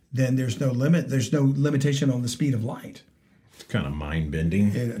 then there's no limitation on the speed of light. It's kind of mind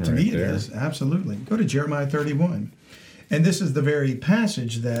bending. To me, it is absolutely. Go to Jeremiah 31, and this is the very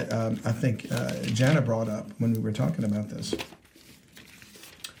passage that I think Jana brought up when we were talking about this.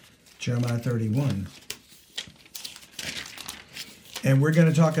 Jeremiah 31. And we're going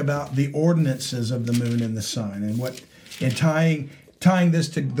to talk about the ordinances of the moon and the sun, and tying this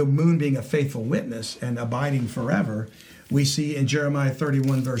to the moon being a faithful witness and abiding forever. We see in Jeremiah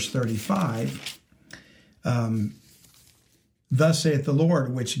 31 verse 35, thus saith the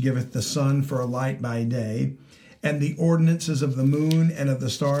Lord, which giveth the sun for a light by day, and the ordinances of the moon and of the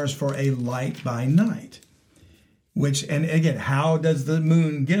stars for a light by night. And again, how does the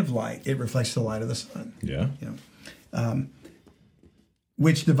moon give light? It reflects the light of the sun. Yeah.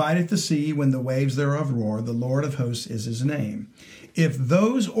 Which divideth the sea when the waves thereof roar. The Lord of hosts is his name. If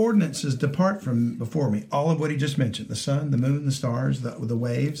those ordinances depart from before me, all of what he just mentioned, the sun, the moon, the stars, the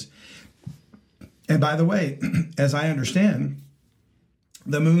waves. And by the way, as I understand,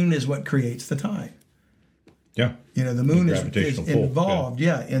 the moon is what creates the tide. Yeah. The moon is involved,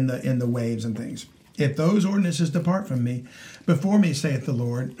 in the waves and things. If those ordinances depart from me, before me, saith the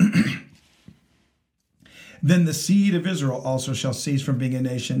Lord, then the seed of Israel also shall cease from being a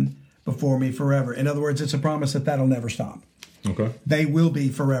nation before me forever. In other words, it's a promise that that'll never stop. Okay. They will be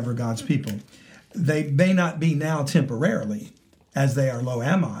forever God's people. They may not be now temporarily, as they are lo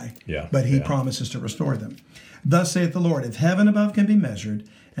am I, but he promises to restore them. Thus saith the Lord, if heaven above can be measured,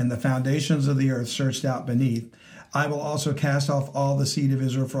 and the foundations of the earth searched out beneath, I will also cast off all the seed of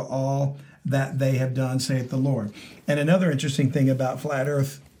Israel for all that they have done, saith the Lord. And another interesting thing about flat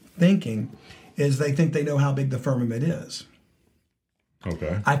earth thinking is they think they know how big the firmament is.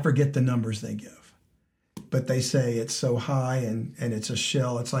 Okay. I forget the numbers they give, but they say it's so high and it's a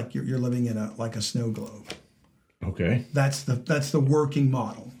shell. It's like you're living in a snow globe. Okay. That's the working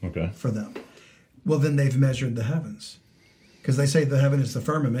model. For them. Well, then they've measured the heavens, because they say the heaven is the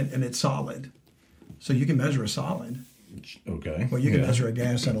firmament and it's solid. So you can measure a solid. Okay. Well, you can measure a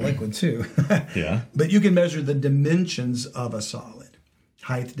gas and a liquid too. Yeah. But you can measure the dimensions of a solid: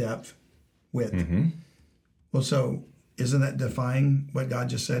 height, depth, width. Mm-hmm. Well, so isn't that defying what God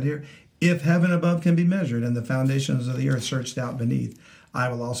just said here? If heaven above can be measured and the foundations of the earth searched out beneath, I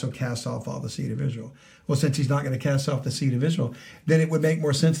will also cast off all the seed of Israel. Well, since he's not going to cast off the seed of Israel, then it would make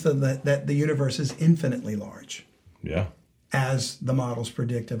more sense that the universe is infinitely large, Yeah. as the models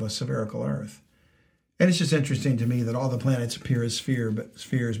predict of a spherical earth. And it's just interesting to me that all the planets appear as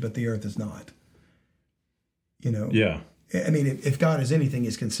spheres, but the earth is not. You know? Yeah. I mean, if God is anything,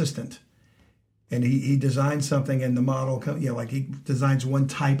 he's consistent. And he designs something in the model, like he designs one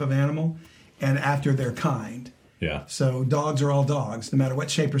type of animal, and after their kind. Yeah. So dogs are all dogs, no matter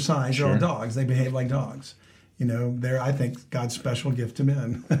what shape or size. They're all Sure. dogs. They behave like dogs. You know, they're, I think, God's special gift to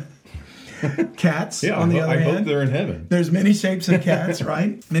men. Cats, Yeah. on the other I hand, hope they're in heaven. there's many shapes of cats,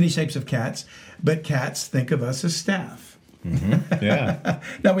 right? Many shapes of cats, but cats think of us as staff. Yeah.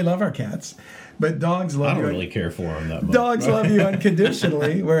 Now we love our cats, but dogs love I don't you. really care for them that much. Dogs love you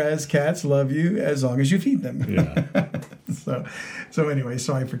unconditionally, whereas cats love you as long as you feed them. Yeah. So anyway,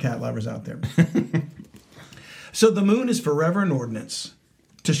 sorry for cat lovers out there. So the moon is forever an ordinance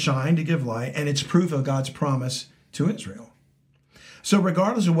to shine, to give light, and it's proof of God's promise to Israel. So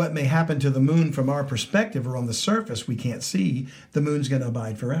regardless of what may happen to the moon from our perspective or on the surface we can't see, the moon's going to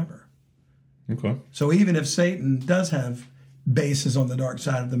abide forever. Okay. So even if Satan does have bases on the dark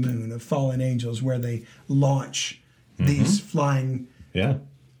side of the moon, of fallen angels where they launch these flying Yeah.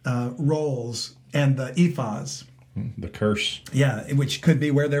 rolls and the ephahs, The curse. yeah, which could be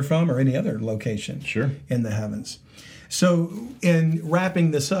where they're from or any other location Sure. in the heavens. So in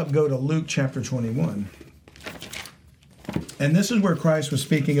wrapping this up, go to Luke chapter 21. And this is where Christ was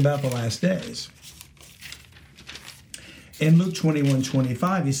speaking about the last days. In Luke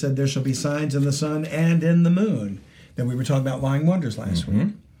 21:25, he said, there shall be signs in the sun and in the moon. Then we were talking about lying wonders last week.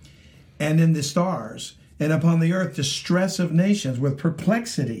 And in the stars, and upon the earth distress of nations with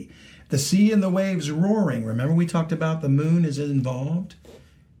perplexity, the sea and the waves roaring. Remember we talked about the moon is involved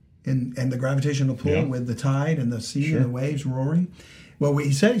in the gravitational pull Yeah. with the tide and the sea Sure. and the waves roaring. Well,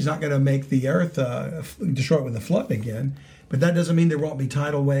 he said he's not going to make the earth destroy it with a flood again, but that doesn't mean there won't be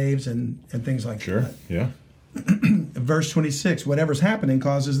tidal waves and things like Sure. that. Yeah. Verse 26, whatever's happening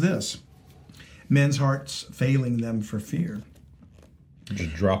causes this. Men's hearts failing them for fear,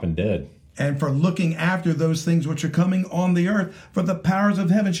 Just dropping dead. and for looking after those things which are coming on the earth, for the powers of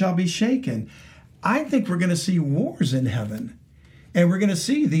heaven shall be shaken. I think we're going to see wars in heaven, and we're going to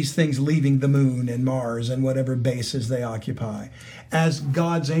see these things leaving the moon and Mars and whatever bases they occupy, as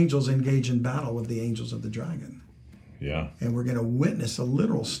God's angels engage in battle with the angels of the dragon. Yeah. And we're going to witness a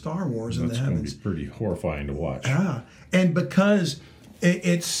literal Star Wars in the That's going to heavens. be pretty horrifying to watch. And because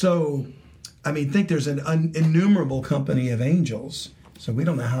it's so, I mean, think there's an innumerable company of angels. So we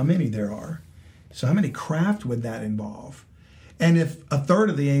don't know how many there are. So how many craft would that involve? And if a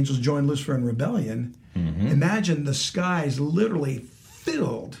third of the angels join Lucifer in rebellion, imagine the skies literally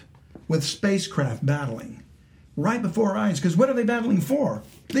filled with spacecraft battling right before our eyes. Because what are they battling for?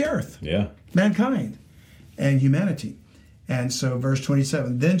 The earth, Yeah. mankind, and humanity. And so verse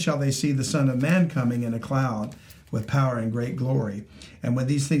 27, then shall they see the Son of Man coming in a cloud with power and great glory. And when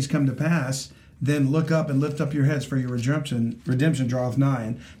these things come to pass, then look up and lift up your heads, for your redemption draweth nigh.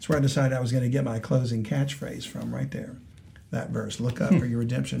 And that's where I decided I was going to get my closing catchphrase from, right there. That verse, look up, for your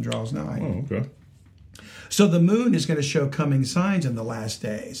redemption draws nigh. Oh, okay. So the moon is going to show coming signs in the last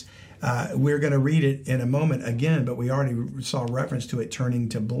days. We're going to read it in a moment again, but we already saw reference to it turning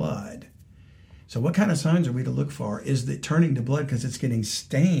to blood. So what kind of signs are we to look for? Is it turning to blood because it's getting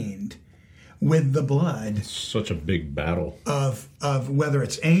stained with the blood Such a big battle. of whether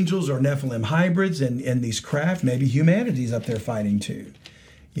it's angels or Nephilim hybrids and these craft, maybe humanity's up there fighting too.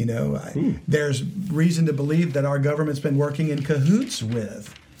 You know, there's reason to believe that our government's been working in cahoots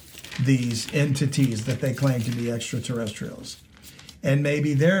with these entities that they claim to be extraterrestrials. And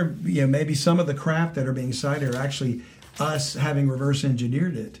maybe maybe some of the craft that are being sighted are actually us having reverse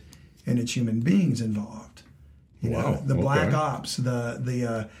engineered it, and it's human beings involved. You Wow, know, the black okay. ops,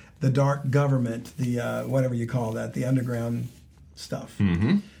 the dark government, the whatever you call that, the underground stuff.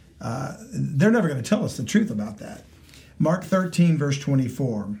 They're never going to tell us the truth about that. Mark 13, verse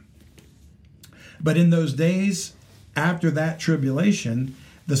 24. But in those days after that tribulation,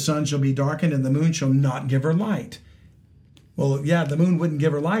 the sun shall be darkened and the moon shall not give her light. Well, yeah, the moon wouldn't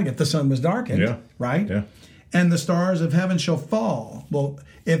give her light if the sun was darkened, right? Yeah. And the stars of heaven shall fall. Well,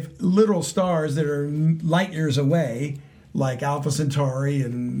 if literal stars that are light years away, like Alpha Centauri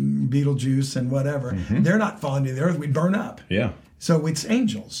and Betelgeuse and whatever, they're not falling to the earth, we'd burn up. Yeah. So it's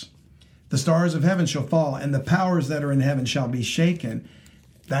angels. The stars of heaven shall fall, and the powers that are in heaven shall be shaken.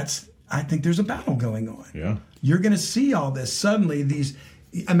 I think there's a battle going on. Yeah. You're going to see all this. Suddenly,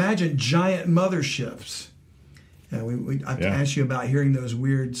 imagine giant motherships. I asked you about hearing those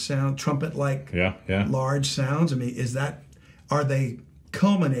weird sound, trumpet-like large sounds. I mean, are they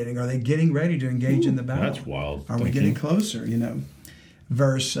culminating? Are they getting ready to engage in the battle? That's wild. Are we getting closer,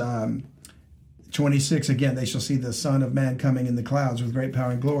 Verse 26, again, they shall see the Son of Man coming in the clouds with great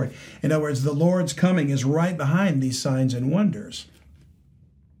power and glory. In other words, the Lord's coming is right behind these signs and wonders.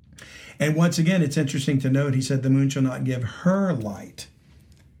 And once again, it's interesting to note, he said, the moon shall not give her light,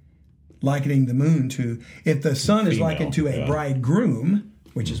 likening the moon to, if the sun is likened to a bridegroom,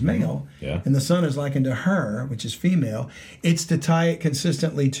 which is male, and the sun is likened to her, which is female, it's to tie it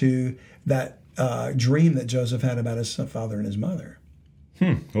consistently to that dream that Joseph had about his father and his mother.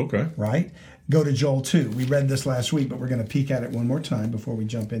 Okay. Right? Go to Joel 2. We read this last week, but we're going to peek at it one more time before we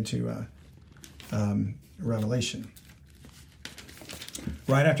jump into Revelation.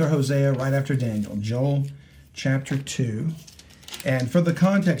 Right after Hosea, right after Daniel. Joel chapter 2. And for the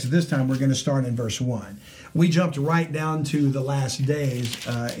context this time, we're going to start in verse 1. We jumped right down to the last days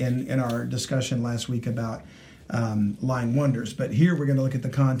in our discussion last week about lying wonders. But here we're going to look at the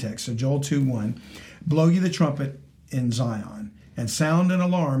context. So Joel 2:1. Blow ye the trumpet in Zion, and sound an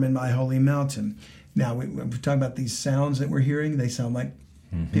alarm in my holy mountain. Now, we're talking about these sounds that we're hearing. They sound like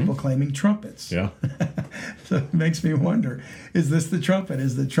people claiming trumpets. Yeah. So it makes me wonder, is this the trumpet?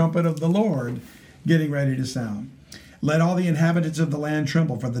 Is the trumpet of the Lord getting ready to sound? Let all the inhabitants of the land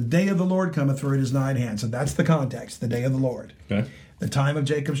tremble, for the day of the Lord cometh, for it is nigh at hand. So that's the context, the day of the Lord. Okay. The time of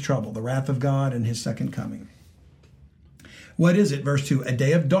Jacob's trouble, the wrath of God, and his second coming. What is it? Verse 2, a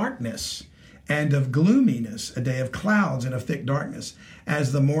day of darkness and of gloominess, a day of clouds and of thick darkness,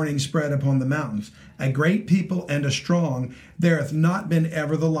 as the morning spread upon the mountains. A great people and a strong, there hath not been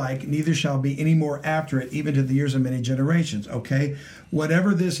ever the like, neither shall be any more after it, even to the years of many generations. Okay?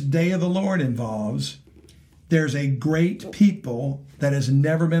 Whatever this day of the Lord involves, there's a great people that has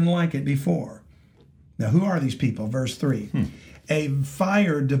never been like it before. Now, who are these people? Verse 3. A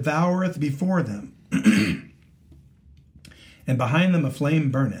fire devoureth before them, and behind them a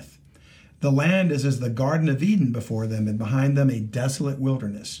flame burneth. The land is as the Garden of Eden before them, and behind them a desolate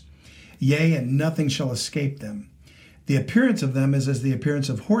wilderness. Yea, and nothing shall escape them. The appearance of them is as the appearance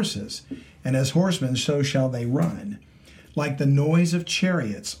of horses, and as horsemen so shall they run. Like the noise of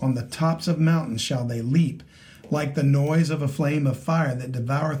chariots, on the tops of mountains shall they leap, like the noise of a flame of fire that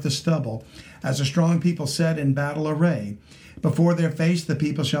devoureth the stubble, as a strong people set in battle array. Before their face the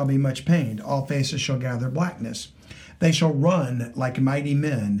people shall be much pained, all faces shall gather blackness. They shall run like mighty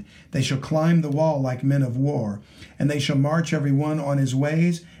men. They shall climb the wall like men of war. And they shall march every one on his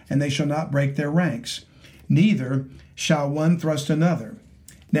ways, and they shall not break their ranks. Neither shall one thrust another.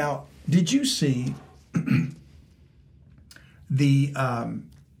 Now, did you see the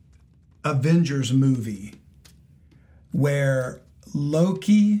Avengers movie where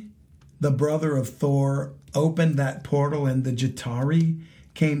Loki, the brother of Thor, opened that portal and the Jatari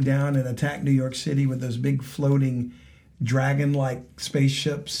came down and attacked New York City with those big floating dragon-like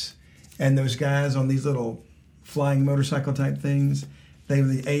spaceships, and those guys on these little flying motorcycle type things? They were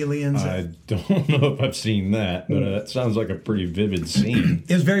the aliens. I don't know if I've seen that, but that sounds like a pretty vivid scene.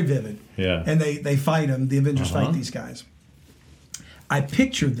 It was very vivid. Yeah. And they fight them. The Avengers fight these guys. I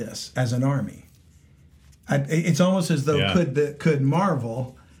pictured this as an army. It's almost as though could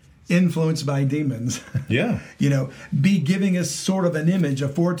Marvel, influenced by demons, be giving us sort of an image, a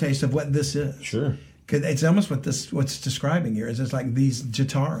foretaste of what this is. Sure. Because it's almost what's describing here is it's like these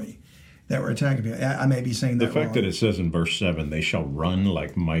Jatari that were attacking people. I may be saying that the fact wrong. that it says in verse 7, they shall run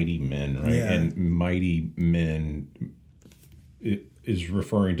like mighty men, right? Yeah. And mighty men is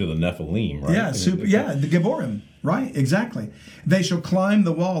referring to the Nephilim, right? Yeah, the Giborim. Right, exactly. They shall climb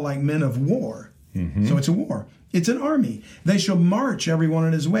the wall like men of war. So it's a war. It's an army. They shall march every one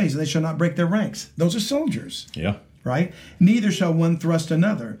in his ways, and they shall not break their ranks. Those are soldiers. Yeah. Right? Neither shall one thrust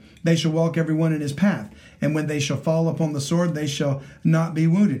another. They shall walk every one in his path. And when they shall fall upon the sword, they shall not be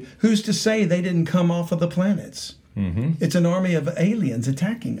wounded. Who's to say they didn't come off of the planets? It's an army of aliens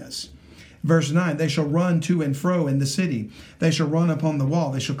attacking us. Verse 9, they shall run to and fro in the city. They shall run upon the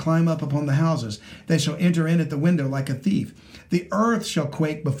wall. They shall climb up upon the houses. They shall enter in at the window like a thief. The earth shall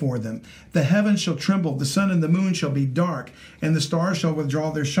quake before them. The heavens shall tremble. The sun and the moon shall be dark, and the stars shall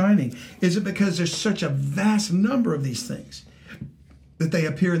withdraw their shining. Is it because there's such a vast number of these things that they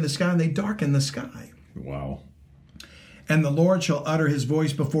appear in the sky and they darken the sky? Wow. And the Lord shall utter his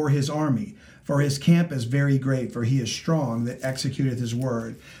voice before his army. For his camp is very great, for he is strong that executeth his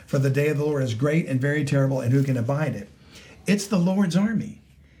word. For the day of the Lord is great and very terrible, and who can abide it? It's the Lord's army.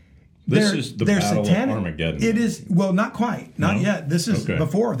 This is the Battle of Armageddon. It is, well, not quite. Not yet. This is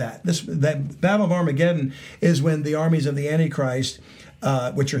before that. That Battle of Armageddon is when the armies of the Antichrist,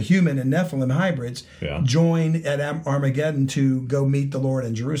 which are human and Nephilim hybrids, join at Armageddon to go meet the Lord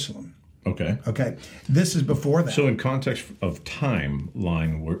in Jerusalem. Okay. This is before that. So in context of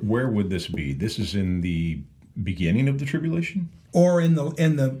timeline, where would this be? This is in the beginning of the tribulation? Or in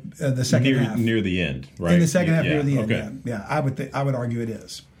the second half. Near the end, right? In the second half, near the end, yeah. I would argue it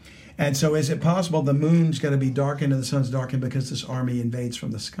is. And so is it possible the moon's going to be darkened and the sun's darkened because this army invades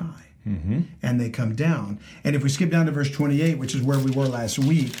from the sky? Mm-hmm. And they come down. And if we skip down to verse 28, which is where we were last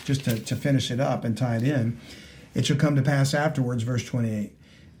week, just to finish it up and tie it in, it shall come to pass afterwards, verse 28,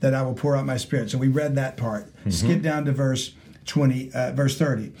 that I will pour out my spirit. So we read that part. Mm-hmm. Skip down to verse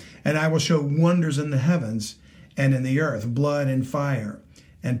 30. And I will show wonders in the heavens and in the earth, blood and fire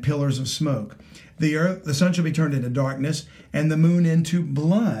and pillars of smoke. The sun shall be turned into darkness and the moon into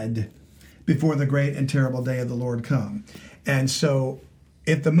blood before the great and terrible day of the Lord come. And so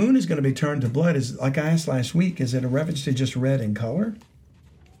if the moon is going to be turned to blood, is like I asked last week, is it a reference to just red in color?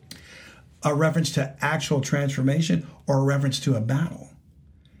 A reference to actual transformation, or a reference to a battle?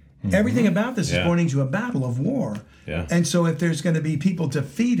 Mm-hmm. Everything about this is pointing to a battle of war. Yeah. And so if there's going to be people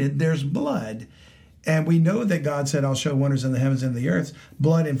defeated, there's blood. And we know that God said, I'll show wonders in the heavens and the earth,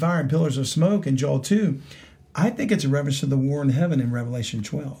 blood and fire and pillars of smoke in Joel 2. I think it's a reference to the war in heaven in Revelation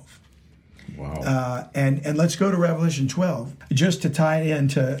 12. Wow. And let's go to Revelation 12, just to tie it in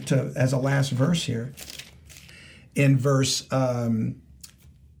to as a last verse here, in verse 7.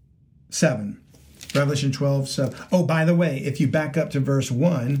 Revelation 12, 7. Oh, by the way, if you back up to verse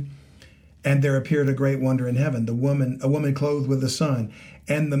 1, and there appeared a great wonder in heaven, a woman clothed with the sun,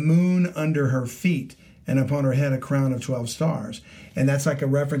 and the moon under her feet, and upon her head a crown of 12 stars. And that's like a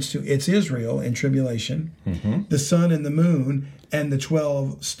reference to, it's Israel in tribulation. Mm-hmm. The sun and the moon and the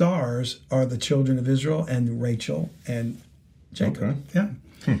 12 stars are the children of Israel and Rachel and Jacob. Okay.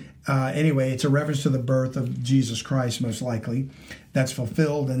 Yeah. Anyway, it's a reference to the birth of Jesus Christ, most likely. That's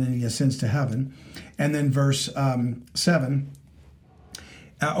fulfilled, and then he ascends to heaven. And then verse 7.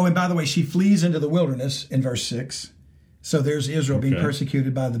 And by the way, she flees into the wilderness in verse 6. So there's Israel being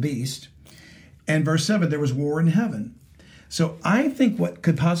persecuted by the beast. And verse 7, there was war in heaven. So I think what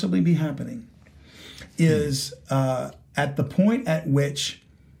could possibly be happening is at the point at which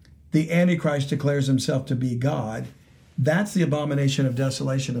the Antichrist declares himself to be God, that's the abomination of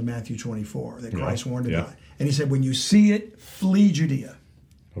desolation of Matthew 24 that Christ warned about. And he said, when you see it, flee Judea,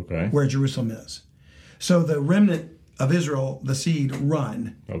 where Jerusalem is. So the remnant of Israel, the seed,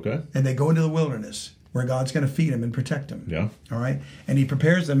 run. And they go into the wilderness where God's going to feed them and protect them. Yeah. All right. And he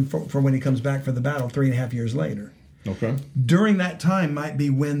prepares them for when he comes back for the battle 3.5 years later. Okay. During that time might be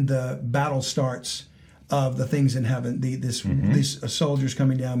when the battle starts of the things in heaven. These soldiers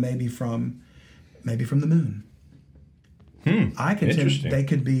coming down maybe from the moon. I contend they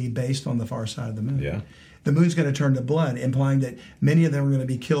could be based on the far side of the moon. Yeah. The moon's going to turn to blood, implying that many of them are going to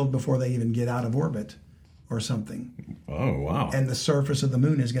be killed before they even get out of orbit or something. Oh, wow. And the surface of the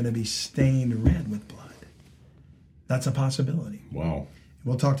moon is going to be stained red with blood. That's a possibility. Wow.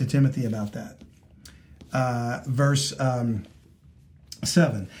 We'll talk to Timothy about that. Verse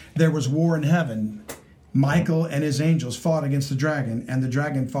 7. There was war in heaven. Michael and his angels fought against the dragon, and the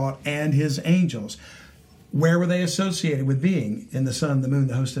dragon fought and his angels. Where were they associated with being? In the sun, the moon,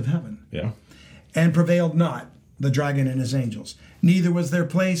 the host of heaven. Yeah. And prevailed not, the dragon and his angels. Neither was their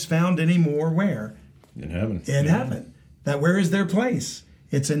place found any more where? In heaven. In heaven. That where is their place?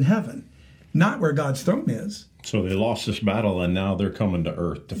 It's in heaven. Not where God's throne is. So they lost this battle, and now they're coming to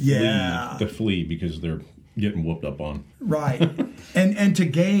earth to flee because they're getting whooped up on. Right. and to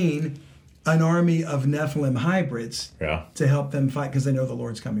gain an army of Nephilim hybrids to help them fight because they know the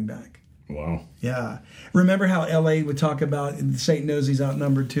Lord's coming back. Wow. Yeah. Remember how L.A. would talk about Satan knows he's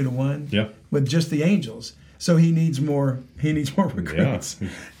outnumbered 2-1? Yeah. With just the angels. So he needs more recruits. Yeah.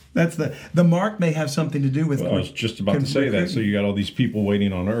 That's the mark may have something to do with. Well, I was just about to say that. So you got all these people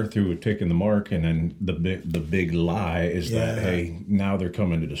waiting on Earth who have taken the mark, and then the big lie is that hey, now they're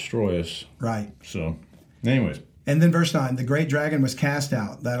coming to destroy us. Right. So, anyways. And then verse 9, the great dragon was cast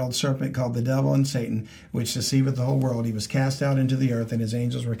out, that old serpent called the devil and Satan, which deceiveth the whole world. He was cast out into the earth, and his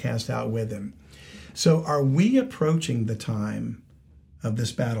angels were cast out with him. So are we approaching the time of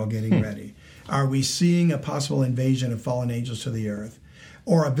this battle getting ready? Are we seeing a possible invasion of fallen angels to the earth?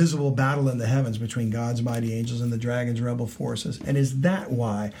 Or a visible battle in the heavens between God's mighty angels and the dragon's rebel forces? And is that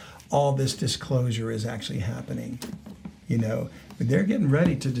why all this disclosure is actually happening? You know, they're getting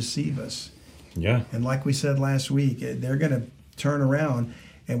ready to deceive us. Yeah. And like we said last week, they're going to turn around,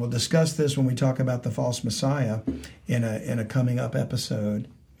 and we'll discuss this when we talk about the false Messiah in a coming up episode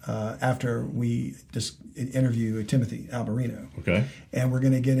after we just interview Timothy Alberino. Okay. And we're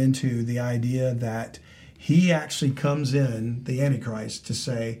going to get into the idea that he actually comes in, the Antichrist, to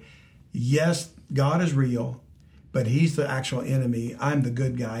say, yes, God is real, but he's the actual enemy. I'm the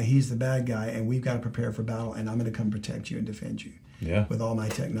good guy. He's the bad guy. And we've got to prepare for battle. And I'm going to come protect you and defend you with all my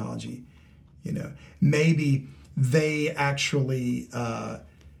technology. Maybe they actually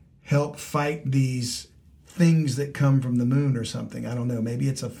help fight these things that come from the moon or something. I don't know. Maybe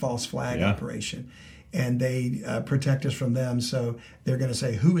it's a false flag operation. And they protect us from them. So they're going to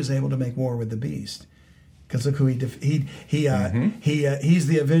say, who is able to make war with the beast? Because look who he's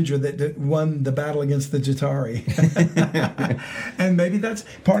the Avenger that won the battle against the Jatari. And maybe that's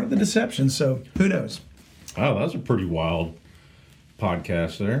part of the deception. So who knows? Oh, that's a pretty wild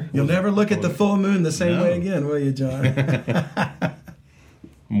podcast there. You'll never look at the full moon the same way again, will you, John?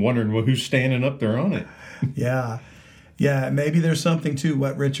 I'm wondering who's standing up there on it. Yeah. Maybe there's something to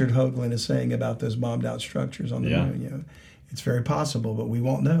what Richard Hoagland is saying about those bombed out structures on the moon. It's very possible, but we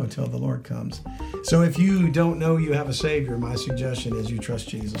won't know until the Lord comes. So if you don't know you have a Savior, my suggestion is you trust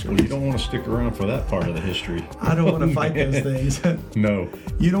Jesus Christ. Well, you don't want to stick around for that part of the history. I don't want to fight those things. No.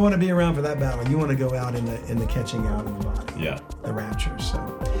 You don't want to be around for that battle. You want to go out in the catching out of the body. Yeah. The rapture.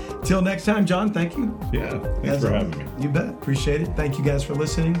 So till next time, John, thank you. Yeah. Thanks for having me. You bet. Appreciate it. Thank you guys for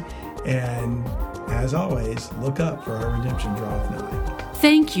listening. And as always, look up, for our redemption draweth nigh.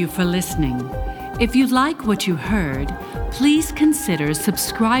 Thank you for listening. If you like what you heard, please consider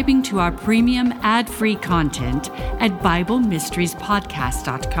subscribing to our premium ad-free content at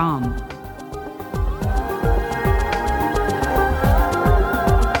BibleMysteriesPodcast.com.